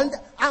understand,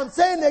 I'm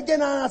saying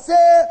again, and I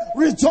say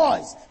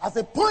rejoice. As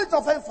a point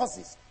of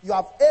emphasis, you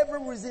have every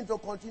reason to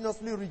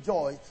continuously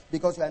rejoice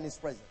because you are in His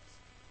presence.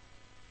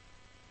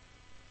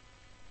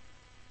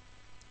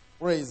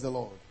 Praise the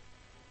Lord.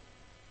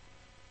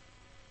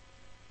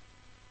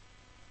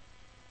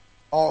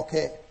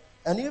 Okay.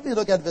 And if you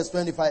look at verse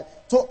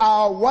 25, to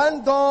our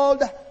one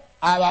God,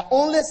 our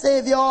only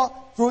Savior,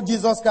 through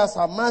Jesus Christ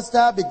our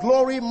Master, be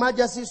glory,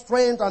 majesty,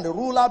 strength, and the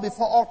ruler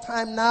before all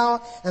time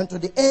now, and to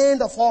the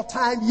end of all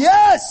time.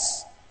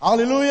 Yes!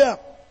 Hallelujah!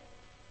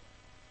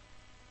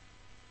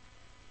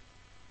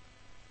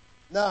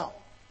 Now,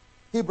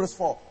 Hebrews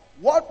 4.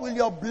 What will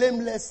your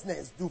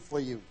blamelessness do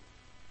for you?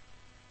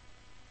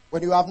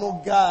 When you have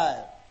no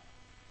guile,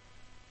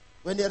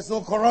 when there is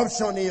no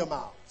corruption in your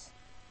mouth,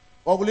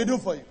 what will it do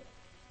for you?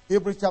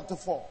 Hebrews chapter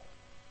 4.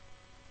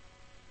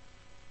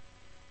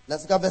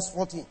 Let's look at verse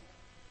 14.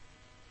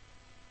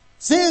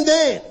 Seeing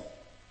then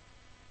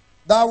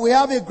that we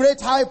have a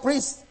great high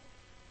priest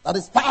that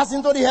is passed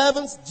into the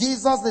heavens,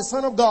 Jesus the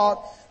Son of God,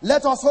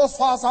 let us hold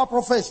fast our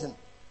profession.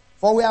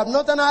 For we have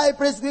not an high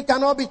priest which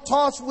cannot be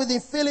touched with the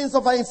feelings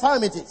of our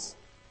infirmities,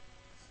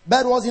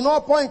 but was in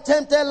all point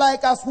tempted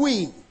like as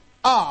we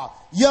are,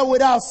 yet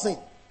without sin.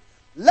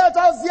 Let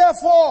us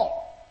therefore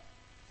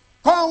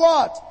come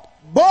what?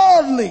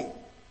 Boldly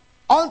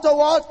unto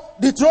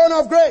what? The throne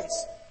of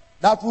grace,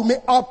 that we may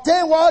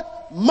obtain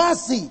what?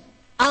 Mercy,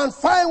 and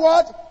find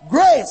what?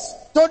 Grace.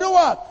 To do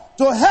what?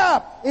 To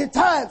help in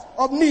times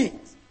of need.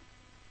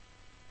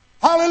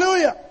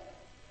 Hallelujah.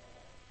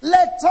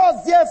 Let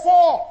us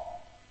therefore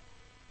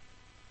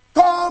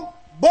come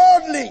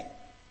boldly,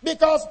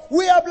 because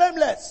we are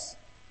blameless.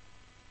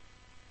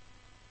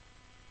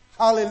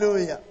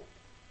 Hallelujah.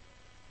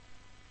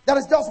 There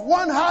is just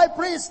one high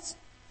priest,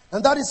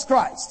 and that is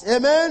Christ.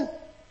 Amen.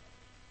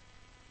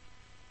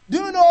 Do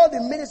you know the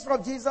ministry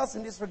of Jesus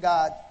in this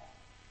regard?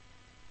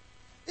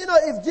 You know,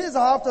 if Jesus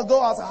have to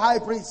go as a high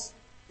priest,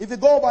 if you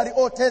go by the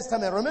Old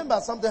Testament, remember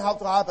something have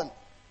to happen.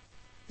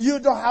 You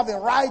don't have a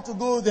right to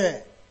go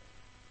there.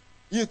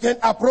 You can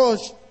approach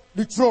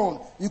the throne.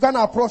 You can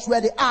approach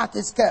where the ark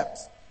is kept.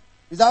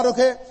 Is that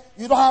okay?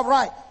 You don't have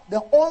right.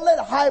 The only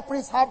high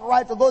priest have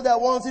right to go there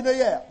once in a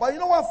year. But you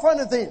know what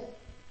funny thing?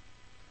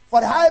 For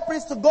the high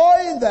priest to go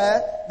in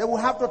there, they will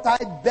have to tie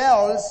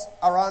bells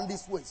around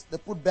his waist. They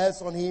put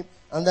bells on him,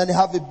 and then they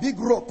have a big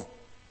rope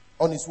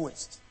on his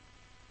waist.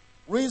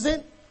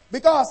 Reason?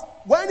 Because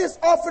when he's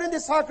offering the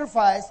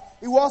sacrifice,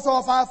 he was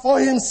offered for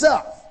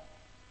himself.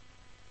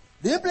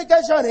 The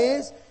implication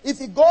is, if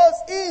he goes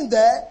in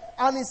there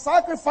and his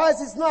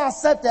sacrifice is not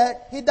accepted,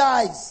 he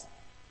dies.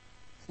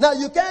 Now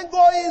you can't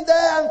go in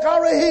there and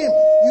carry him.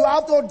 You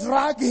have to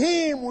drag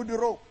him with the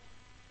rope.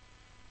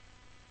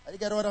 You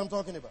get what I'm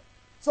talking about?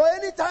 So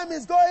anytime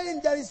he's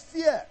going, there is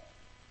fear.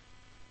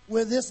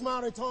 Will this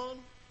man return?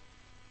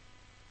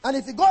 And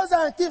if he goes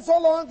there and keeps so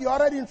long, you're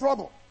already in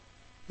trouble.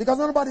 Because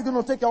nobody's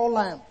going to take your own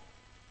lamb.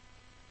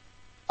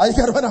 You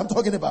get what I'm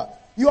talking about?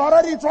 You're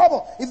already in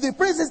trouble. If the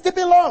priest is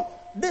keeping long,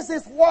 this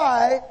is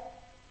why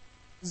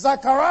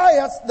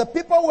Zacharias, the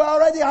people were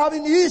already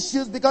having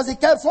issues because he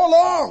kept so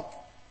long.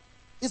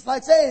 It's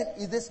like saying,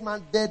 is this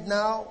man dead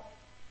now?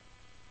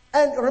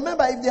 And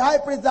remember, if the high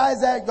priest dies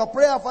there, your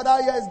prayer for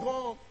that year is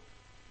gone.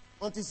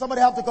 Until somebody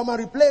have to come and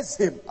replace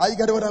him. Are you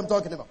getting what I'm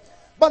talking about?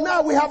 But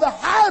now we have a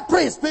high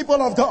priest, people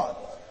of God,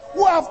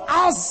 who have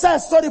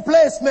access to the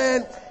place,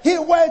 man. He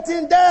went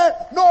in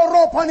there, no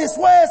rope on his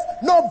waist,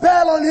 no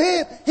bell on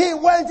him. He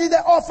went in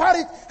there,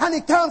 offered it, and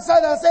he comes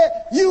out and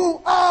said,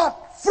 you are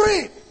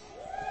free.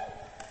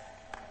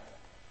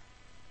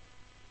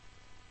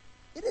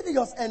 He didn't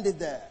just end it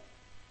there.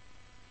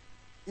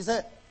 He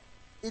said,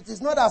 it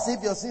is not as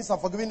if your sins are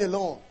forgiven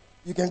alone.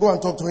 You can go and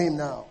talk to him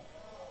now.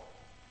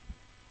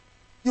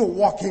 You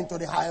walk into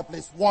the higher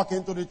place, walk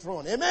into the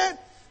throne. Amen?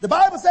 The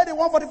Bible said in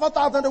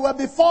 144,000 they were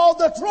before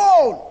the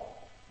throne.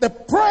 The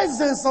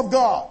presence of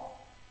God.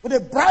 With the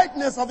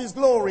brightness of His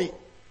glory.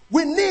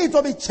 We need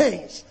to be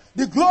changed.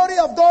 The glory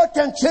of God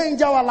can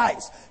change our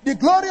lives. The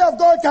glory of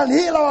God can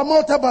heal our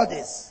mortal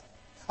bodies.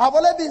 I've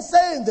already been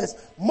saying this.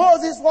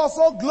 Moses was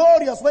so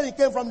glorious when he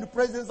came from the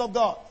presence of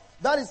God.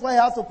 That is why he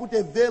has to put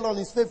a veil on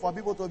his face for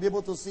people to be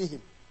able to see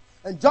him.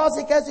 And just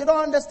in case you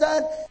don't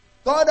understand,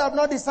 God have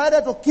not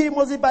decided to kill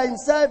Moses by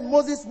himself,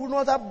 Moses would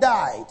not have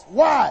died.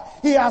 Why?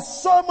 He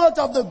has so much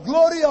of the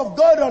glory of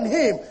God on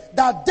him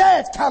that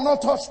death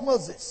cannot touch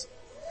Moses.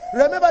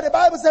 Remember the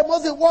Bible said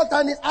Moses walked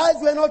and his eyes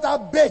were not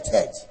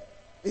abated.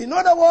 In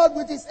other words,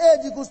 with his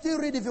age, he could still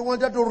read if he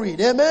wanted to read.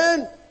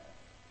 Amen?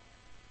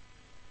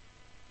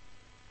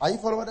 Are you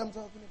following what I'm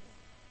talking about?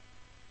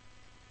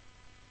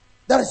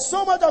 There is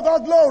so much of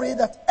God's glory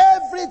that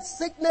every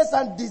sickness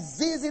and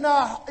disease in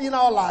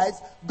our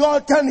lives,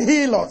 God can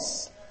heal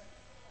us.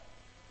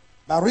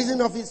 By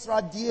reason of His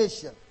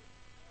radiation.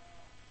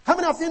 How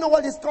many of you know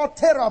what is called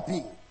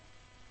therapy?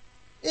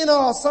 You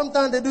know,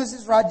 sometimes they do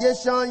this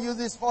radiation, use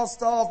this whole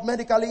stuff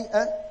medically.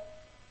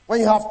 When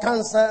you have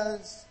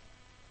cancers.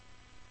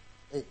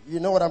 Hey, you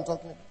know what I'm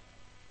talking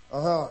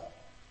about?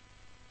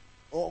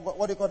 Oh,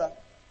 what do you call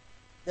that?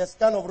 There's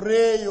kind of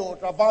ray or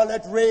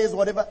ultraviolet rays,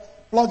 whatever.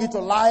 Plug it to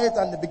light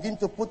and they begin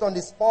to put on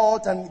the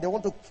spot and they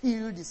want to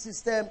kill the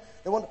system.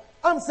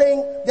 I'm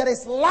saying there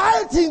is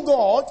light in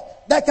God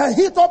that can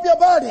heat up your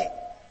body.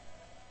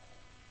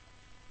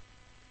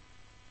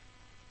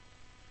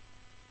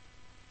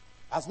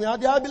 Ask me how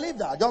did I believe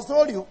that? I just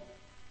told you.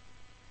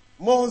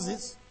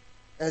 Moses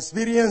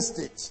experienced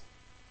it.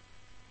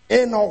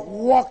 Enoch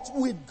walked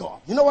with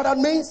God. You know what that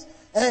means?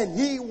 And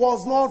he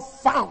was not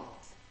found.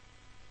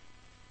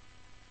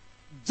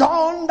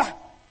 John,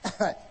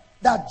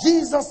 that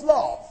Jesus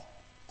loved,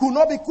 could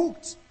not be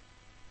cooked.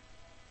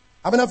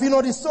 How many of you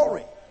know this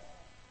story?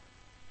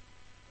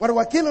 When they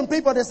were killing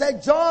people, they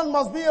said, John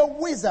must be a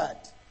wizard.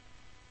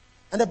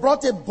 And they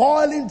brought a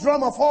boiling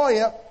drum of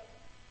oil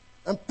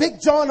and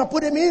picked John and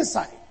put him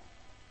inside.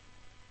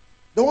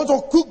 They want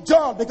to cook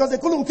John because they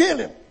couldn't kill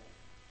him.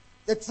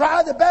 They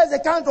tried the best they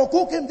can to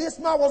cook him. This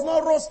man was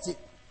not roasted.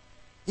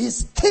 His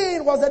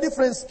skin was a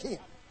different skin.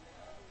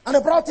 And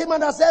they brought him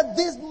and they said,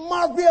 this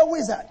must be a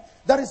wizard.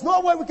 There is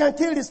no way we can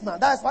kill this man.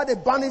 That's why they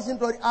banished him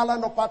to the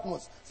island of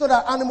Patmos, so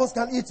that animals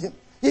can eat him.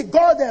 He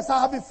got there,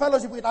 started having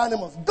fellowship with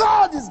animals.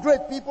 God is great,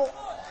 people.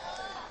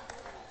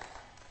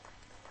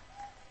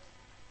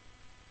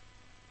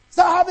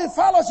 Start having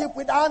fellowship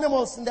with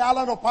animals in the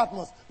island of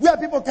Patmos, where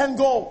people can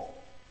go.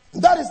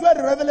 And that is where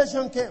the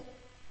revelation came.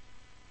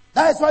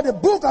 That is where the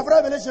book of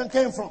Revelation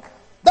came from.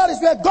 That is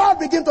where God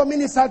began to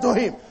minister to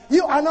him.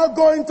 You are not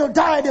going to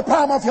die at the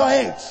prime of your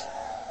age.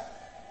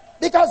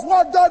 Because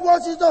what God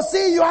wants you to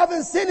see, you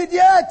haven't seen it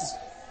yet.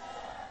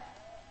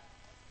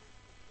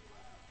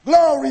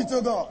 Glory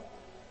to God.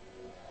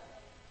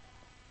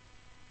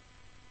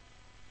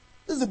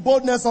 This is the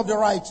boldness of the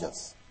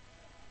righteous.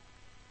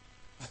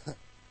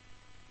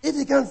 If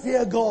you can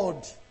fear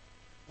God,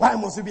 why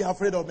must you be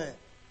afraid of man?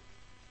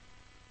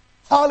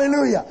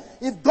 Hallelujah.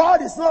 If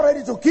God is not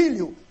ready to kill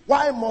you,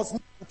 why must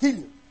man kill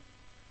you?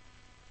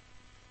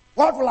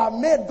 What will have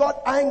made God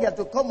anger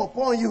to come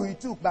upon you, he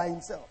took by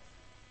himself.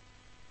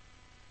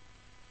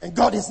 And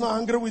God is not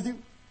angry with you.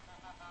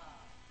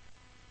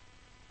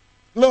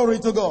 Glory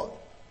to God.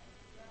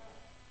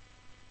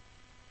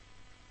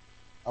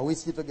 Are we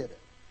still together?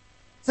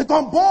 So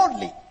come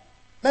boldly.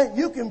 Man,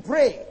 you can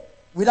pray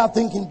without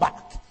thinking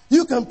back.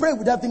 You can pray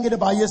without thinking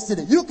about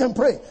yesterday. You can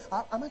pray.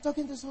 Am I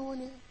talking to someone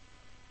here?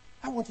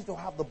 I want you to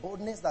have the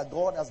boldness that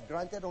God has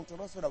granted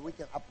unto us so that we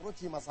can approach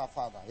him as our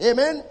Father.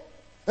 Amen?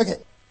 Okay.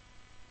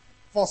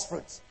 First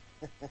fruits.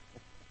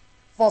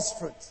 First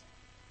fruits.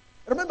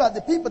 Remember,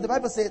 the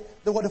Bible said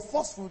they were the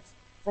first fruits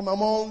from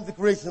among the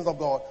creations of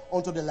God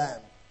unto the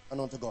Lamb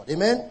and unto God.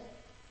 Amen?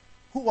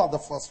 Who are the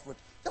first fruit?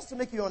 Just to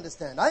make you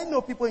understand. I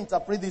know people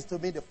interpret this to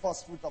mean the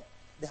first fruit of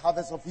the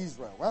harvest of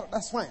Israel. Well,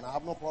 that's fine. I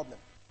have no problem.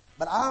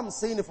 But I am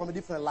saying it from a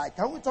different light.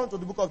 Can we turn to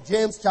the book of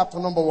James chapter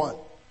number 1?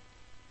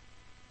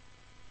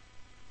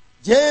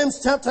 James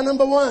chapter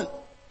number 1.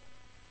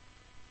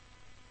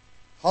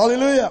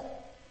 Hallelujah.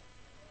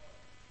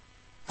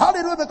 How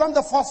did we become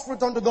the first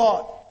fruit unto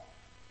God?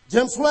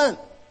 James 1.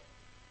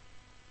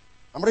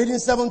 I'm reading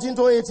 17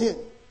 to 18.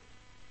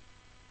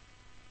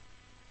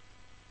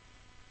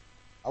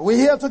 Are we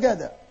here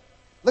together?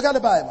 Look at the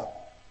Bible.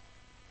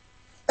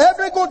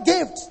 Every good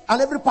gift and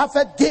every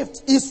perfect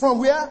gift is from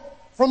where?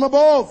 From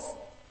above.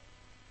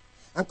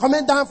 And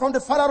coming down from the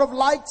Father of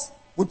lights,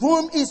 with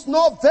whom is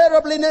no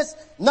variableness,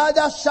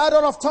 neither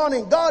shadow of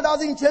turning. God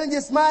doesn't change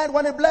his mind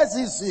when he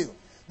blesses you.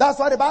 That's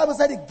why the Bible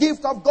said the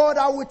gift of God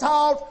are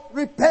without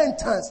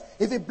repentance.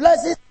 If he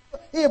blesses you,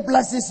 he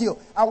blesses you.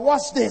 And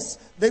watch this.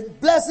 The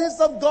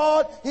blessings of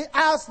God, he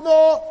has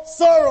no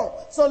sorrow.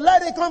 So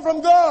let it come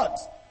from God.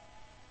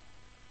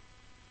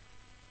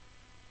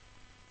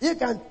 You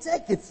can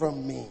take it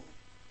from me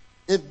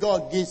if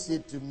God gives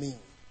it to me.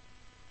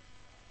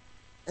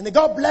 And if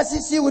God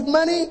blesses you with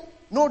money,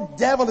 no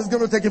devil is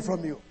going to take it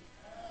from you.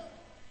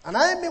 And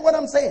I mean what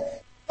I'm saying.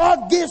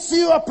 God gives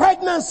you a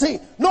pregnancy,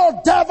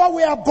 no devil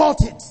will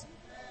abort it.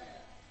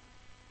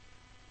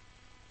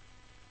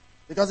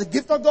 Because the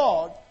gift of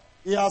God,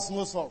 he has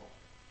no sorrow.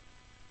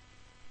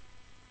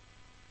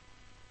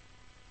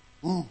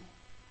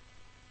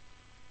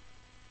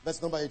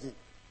 Verse number 18.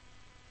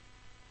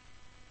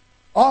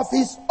 Of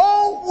his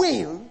own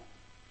will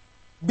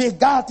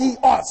begat he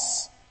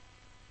us.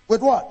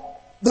 With what?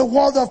 The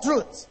word of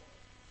truth.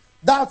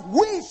 That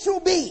we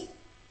should be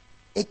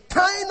a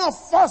kind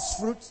of first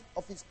fruit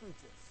of his creatures.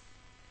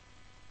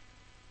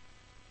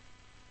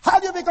 How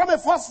do you become a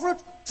first fruit?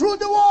 Through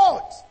the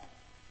word.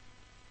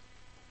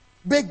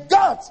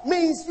 Begot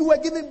means you were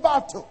given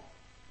birth to.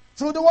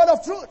 Through the word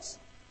of truth.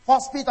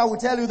 First Peter will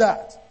tell you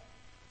that.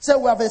 So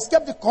we have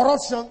escaped the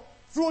corruption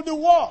through the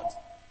word.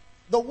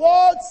 The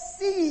word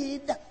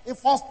seed in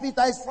First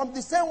Peter is from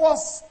the same word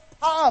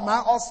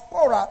sperma or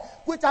spora,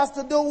 which has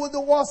to do with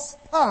the word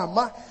sperm,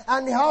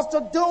 and it has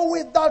to do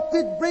with that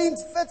which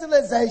brings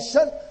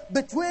fertilization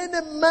between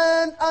a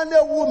man and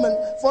a woman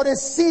for the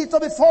seed to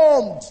be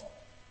formed.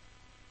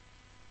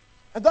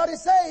 And God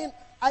is saying,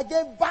 I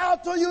gave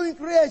birth to you in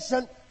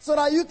creation so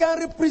that you can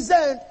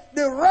represent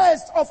the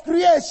rest of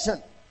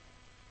creation.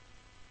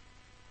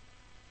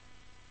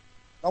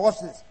 Now watch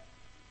this.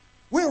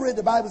 We read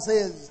the Bible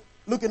says,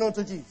 looking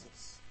unto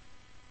Jesus,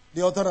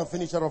 the author and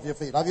finisher of your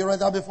faith. Have you read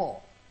that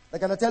before? Like,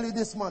 can I tell you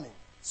this morning?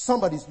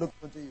 Somebody's looking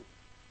unto you.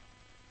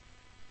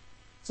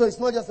 So it's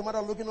not just a matter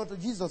of looking unto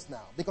Jesus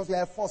now, because you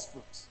have first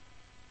fruits.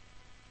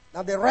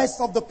 Now the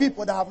rest of the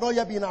people that have not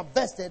yet been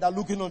harvested are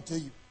looking unto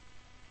you.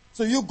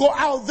 So you go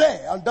out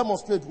there and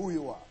demonstrate who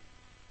you are.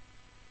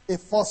 A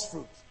first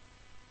fruit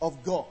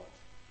of God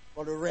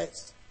for the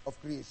rest of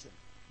creation.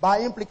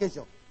 By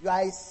implication, you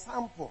are a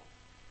sample.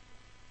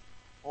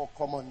 Oh,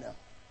 come on now.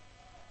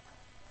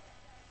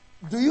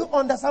 Do you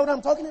understand what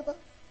I'm talking about?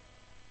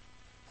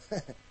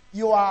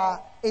 You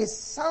are a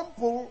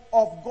sample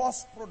of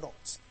God's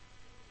product.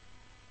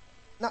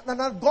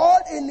 Now,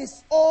 God in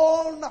his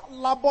own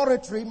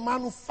laboratory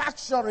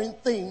manufacturing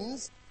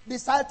things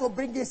decide to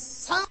bring a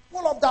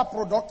sample of that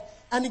product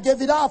And he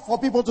gave it out for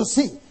people to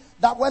see.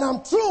 That when I'm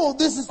through,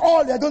 this is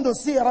all they're going to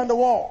see around the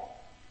world.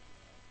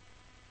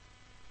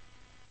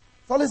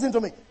 So listen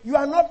to me. You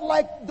are not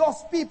like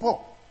those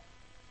people.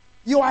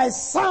 You are a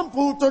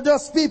sample to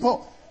those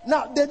people.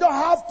 Now, you don't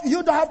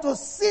have to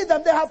see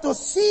them. They have to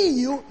see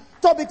you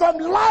to become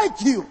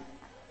like you.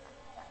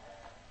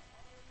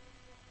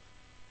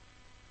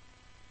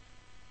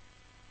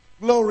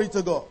 Glory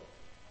to God.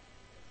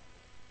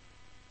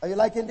 Are you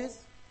liking this?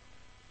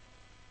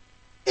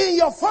 In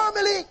your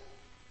family,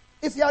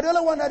 if you are the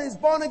only one that is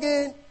born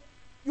again,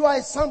 you are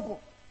a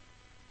sample.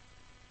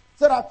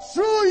 So that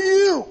through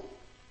you,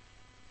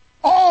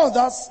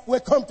 others will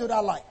come to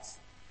that light.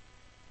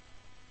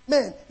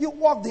 Man, you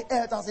walk the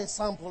earth as a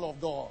sample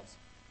of God.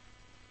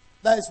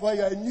 That is why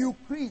you are a new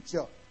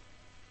creature.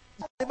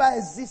 You never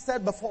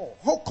existed before.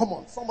 Oh, come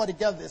on, somebody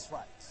get this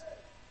right.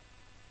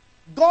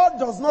 God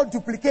does not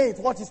duplicate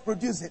what he's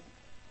producing.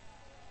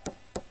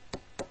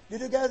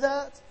 Did you get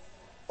that?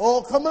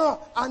 Oh, come on.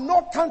 And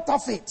not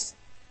counterfeit.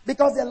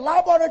 Because the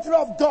laboratory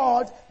of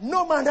God,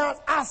 no man has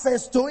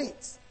access to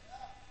it.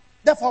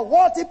 Therefore,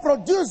 what he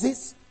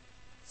produces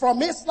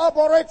from his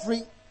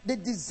laboratory, the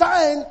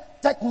design,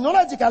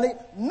 technologically,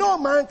 no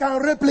man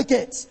can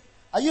replicate.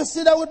 Are you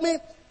still there with me?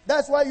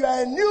 That's why you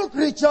are a new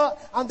creature,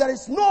 and there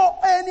is no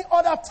any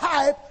other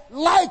type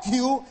like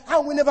you,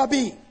 and will never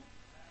be.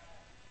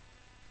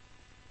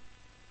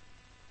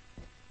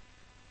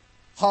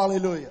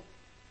 Hallelujah.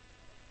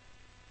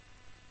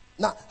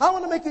 Now, I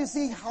want to make you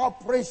see how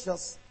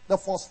precious the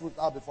first fruits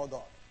are before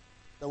God.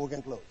 Then we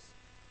can close.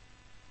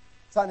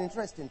 It's an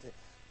interesting thing.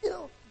 You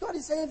know, God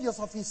is envious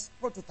of his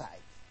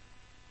prototype.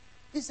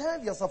 He's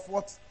envious of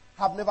what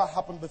have never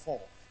happened before.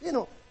 You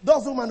know,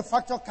 those who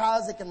manufacture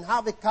cars, they can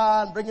have a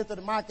car and bring it to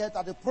the market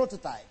as a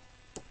prototype.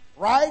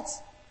 Right?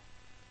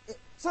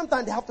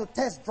 Sometimes they have to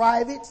test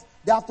drive it.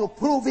 They have to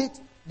prove it.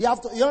 They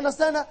have to, you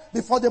understand that?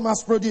 Before they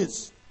mass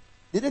produce.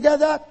 Did you get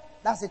that?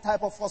 That's a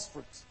type of first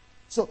fruit.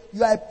 So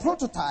you are a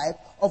prototype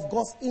of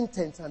God's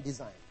intent and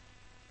design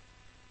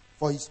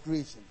for his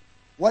creation.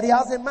 What he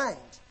has in mind,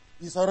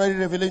 he's already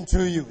revealing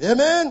to you.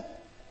 Amen?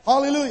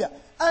 Hallelujah.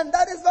 And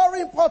that is very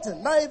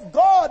important. Now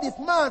if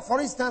man, for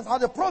instance,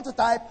 had a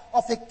prototype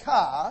of a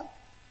car,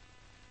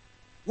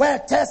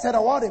 well tested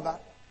or whatever,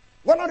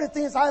 one of the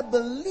things I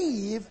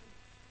believe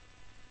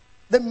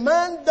the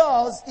man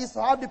does is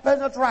to have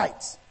dependent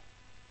rights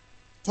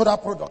to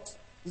that product.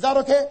 Is that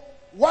okay?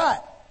 Why?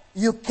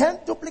 You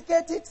can't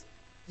duplicate it.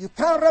 You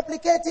can't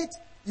replicate it.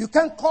 You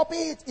can't copy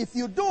it. If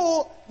you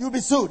do, you'll be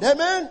sued.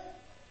 Amen?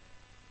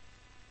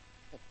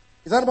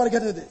 Is anybody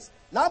getting this?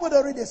 Now I'm going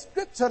to read a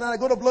scripture and I'm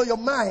going to blow your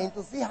mind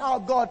to see how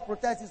God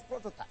protects his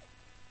prototype.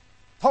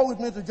 Turn with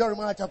me to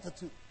Jeremiah chapter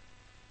 2.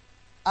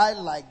 I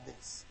like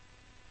this.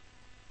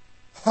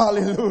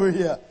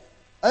 Hallelujah.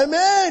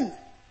 Amen.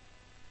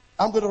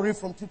 I'm going to read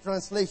from two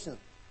translations.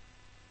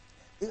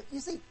 You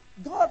see,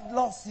 God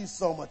loves you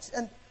so much.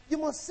 And you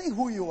must see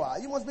who you are.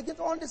 You must begin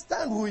to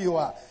understand who you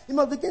are. You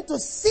must begin to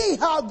see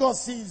how God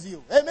sees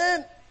you.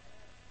 Amen.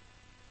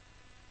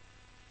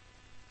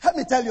 Let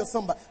me tell you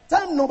somebody.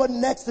 Tell nobody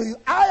next to you,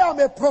 I am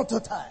a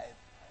prototype.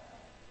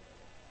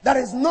 There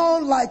is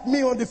none like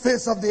me on the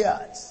face of the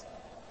earth.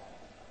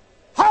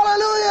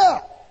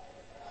 Hallelujah.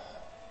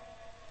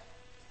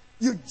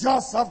 You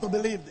just have to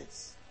believe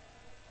this.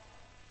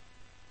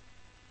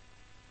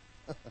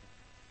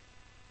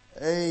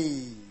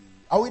 Hey.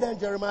 Are we there in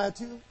Jeremiah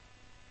 2?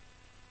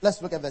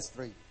 Let's look at verse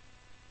 3.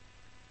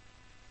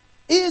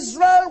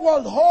 Israel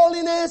was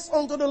holiness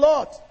unto the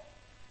Lord,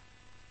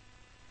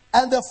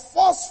 and the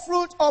first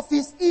fruit of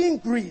his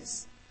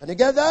increase. Can you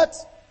get that?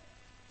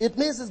 It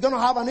means it's going to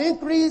have an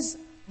increase,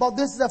 but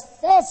this is the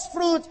first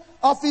fruit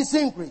of his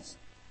increase.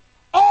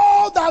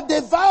 All that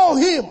devour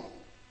him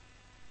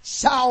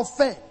shall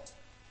offend.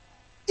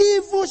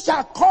 Evil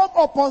shall come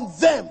upon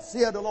them,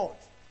 saith the Lord.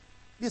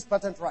 These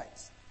patent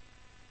rights.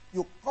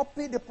 You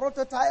copy the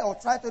prototype or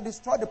try to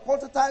destroy the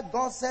prototype,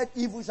 God said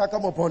evil shall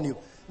come upon you.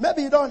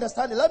 Maybe you don't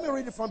understand it. Let me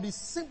read it from the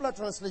simpler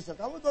translation.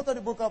 Can we go to the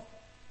book of...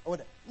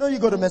 No, you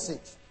go to Message.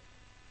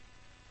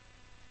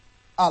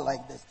 I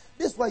like this.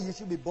 This way you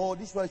should be bold.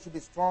 This way you should be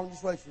strong.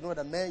 This way you should know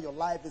that, man, your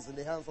life is in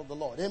the hands of the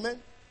Lord. Amen?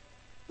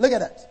 Look at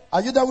that.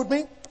 Are you there with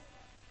me?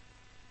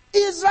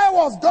 Israel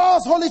was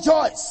God's holy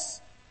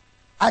choice.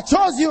 I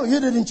chose you. You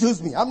didn't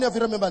choose me. How many of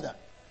you remember that?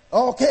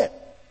 Okay.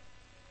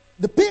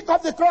 The pick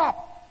of the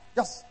crop.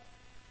 Just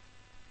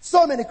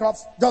so many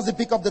crops, just the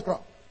pick of the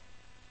crop.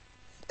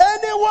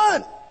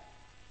 Anyone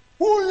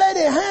who laid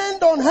a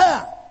hand on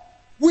her,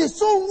 we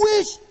so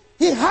wish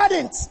he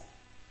hadn't.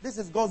 This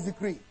is God's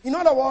decree. In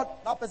other words,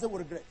 that person will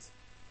regret.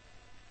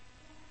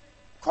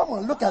 Come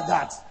on, look at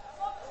that.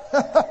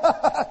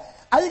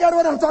 Are you getting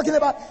what I'm talking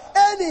about?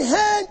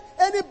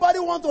 Anybody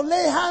want to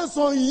lay hands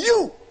on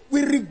you,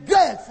 we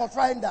regret for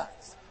trying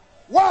that.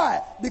 Why?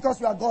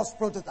 Because you are God's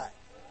prototype.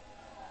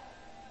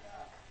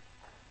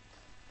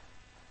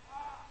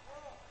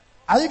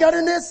 Are you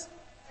getting this?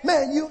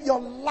 Man,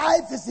 your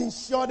life is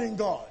insured in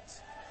God.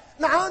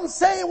 Now I'm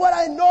saying what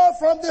I know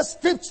from the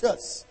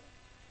scriptures.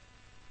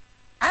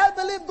 I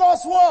believe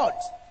God's word.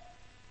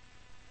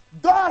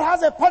 God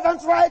has a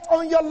patent right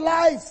on your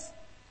life.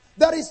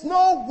 There is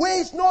no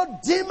wish, no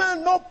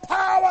demon, no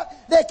power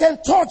that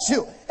can touch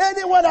you.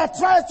 Anyone that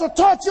tries to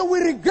touch you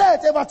will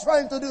regret ever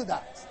trying to do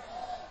that.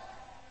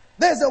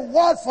 There's a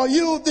word for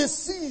you this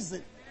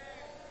season.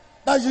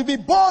 That you'll be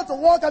born to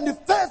walk on the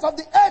face of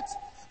the earth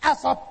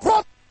as a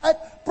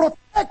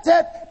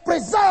protected,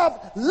 preserved,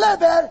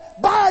 labeled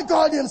by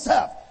God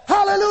himself.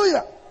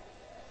 Hallelujah.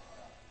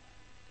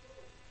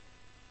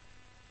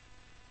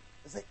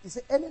 He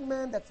said, any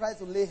man that tries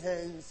to lay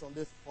hands on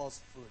this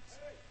first fruit,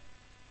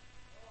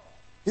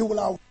 he will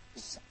have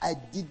wished I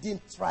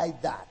didn't try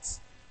that.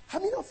 How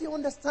many of you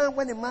understand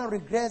when a man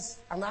regrets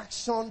an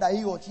action that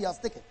he or she has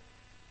taken?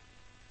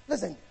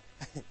 Listen,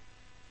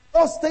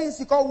 those things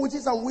you call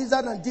witches and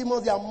wizards and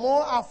demons, they are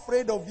more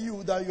afraid of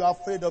you than you are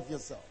afraid of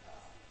yourself.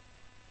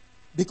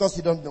 Because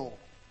you don't know.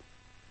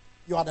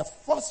 You are the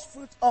first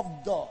fruit of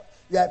God.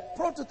 You are a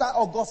prototype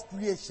of God's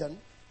creation.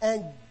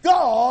 And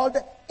God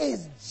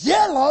is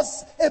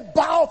jealous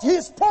about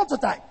his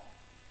prototype.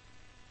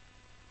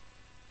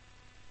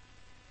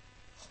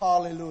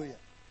 Hallelujah.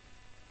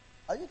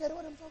 Are you getting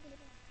what I'm talking about?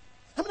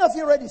 How many of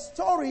you read the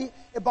story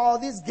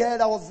about this girl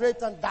that was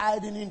raped and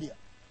died in India?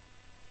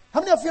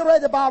 How many of you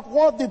read about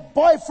what the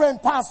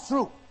boyfriend passed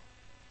through?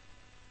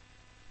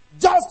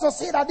 Just to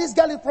see that this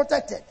girl is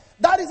protected.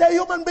 That is a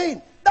human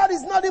being. That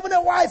is not even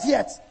a wife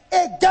yet.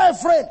 A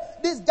girlfriend.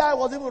 This guy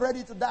was even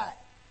ready to die.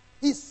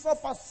 He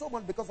suffered so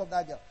much because of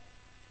that girl.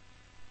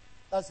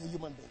 That's a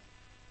human being.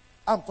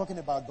 I'm talking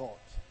about God.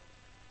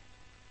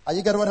 Are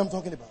you getting what I'm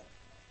talking about?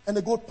 And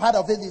the good part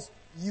of it is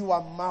you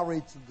are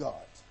married to God.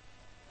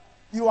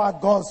 You are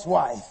God's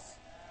wife.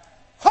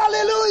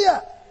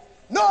 Hallelujah.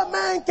 No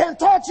man can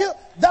touch you.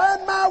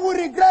 That man will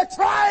regret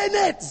trying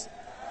it.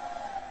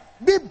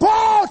 Be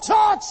bold,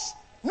 church.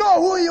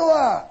 Know who you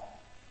are.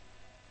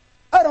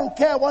 I don't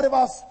care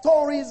whatever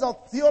stories or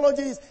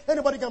theologies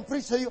anybody can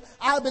preach to you.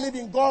 I believe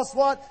in God's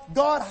word.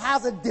 God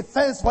has a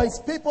defense for his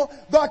people.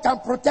 God can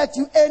protect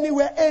you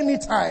anywhere,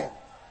 anytime.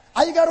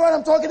 Are you getting what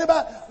I'm talking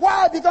about?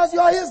 Why? Because you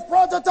are his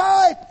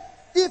prototype.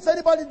 If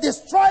anybody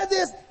destroys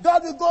this,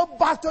 God will go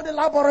back to the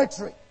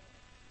laboratory.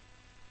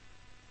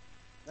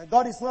 And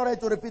God is not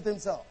ready to repeat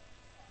himself.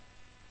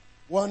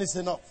 One is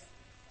enough.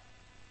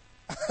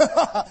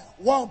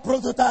 One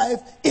prototype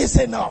is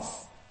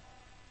enough.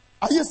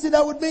 Are you still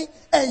there with me?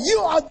 And you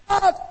are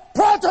God's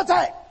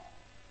prototype.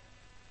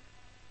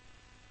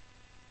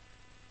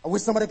 I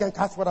wish somebody can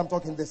catch what I'm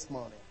talking this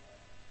morning.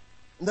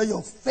 And then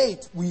your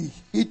faith will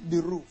hit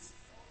the roof.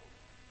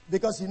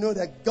 Because you know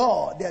that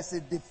God, there's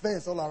a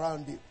defense all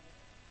around you.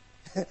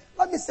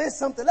 Let me say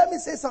something.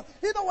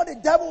 You know what the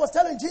devil was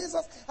telling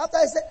Jesus? After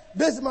he said,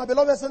 this is my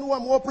beloved son who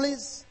I'm well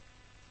pleased.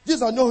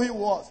 Jesus knew who he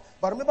was.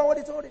 But remember what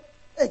he told him?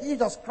 Hey, he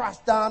just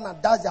crashed down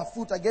and dashed their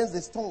foot against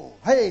the stone.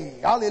 Hey,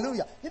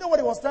 hallelujah. You know what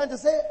he was trying to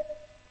say?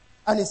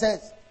 And he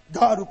says,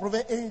 God will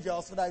prevent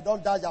angels so that I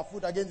don't dash their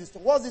foot against the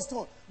stone. What's the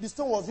stone? The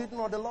stone was written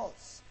on the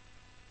laws.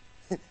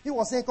 He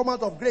was saying, come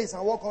out of grace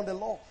and walk on the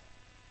law.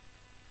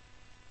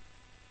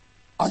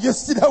 Are you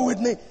still there with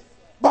me?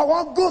 But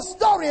one good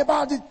story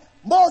about it.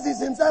 Moses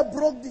himself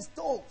broke the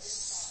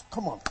stones.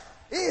 Come on.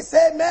 He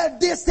said, man,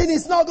 this thing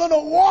is not going to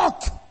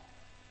work.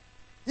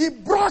 He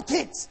broke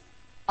it.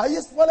 Are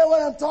you following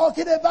what I'm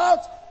talking about?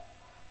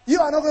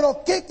 You are not going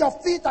to kick your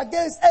feet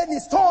against any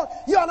stone.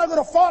 You are not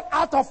going to fall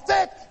out of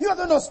faith. You are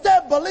going to stay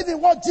believing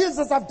what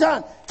Jesus has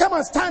done. Come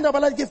on, stand up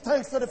and let's give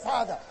thanks to the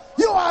Father.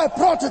 You are a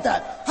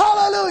prototype.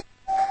 Hallelujah.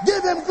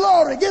 Give him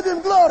glory. Give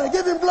him glory.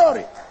 Give him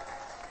glory.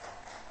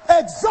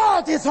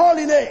 Exalt his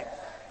holy name.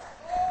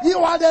 You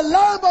are the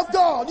Lamb of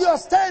God. You are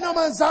staying on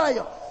Mount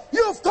Zion.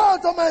 You've come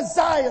to Mount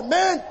Zion,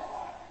 man.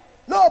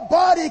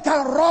 Nobody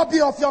can rob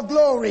you of your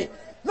glory.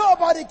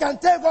 Nobody can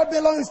take what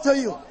belongs to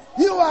you.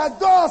 You are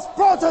God's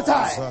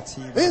prototype.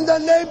 In the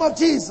name of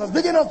Jesus.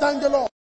 Begin to thank the Lord.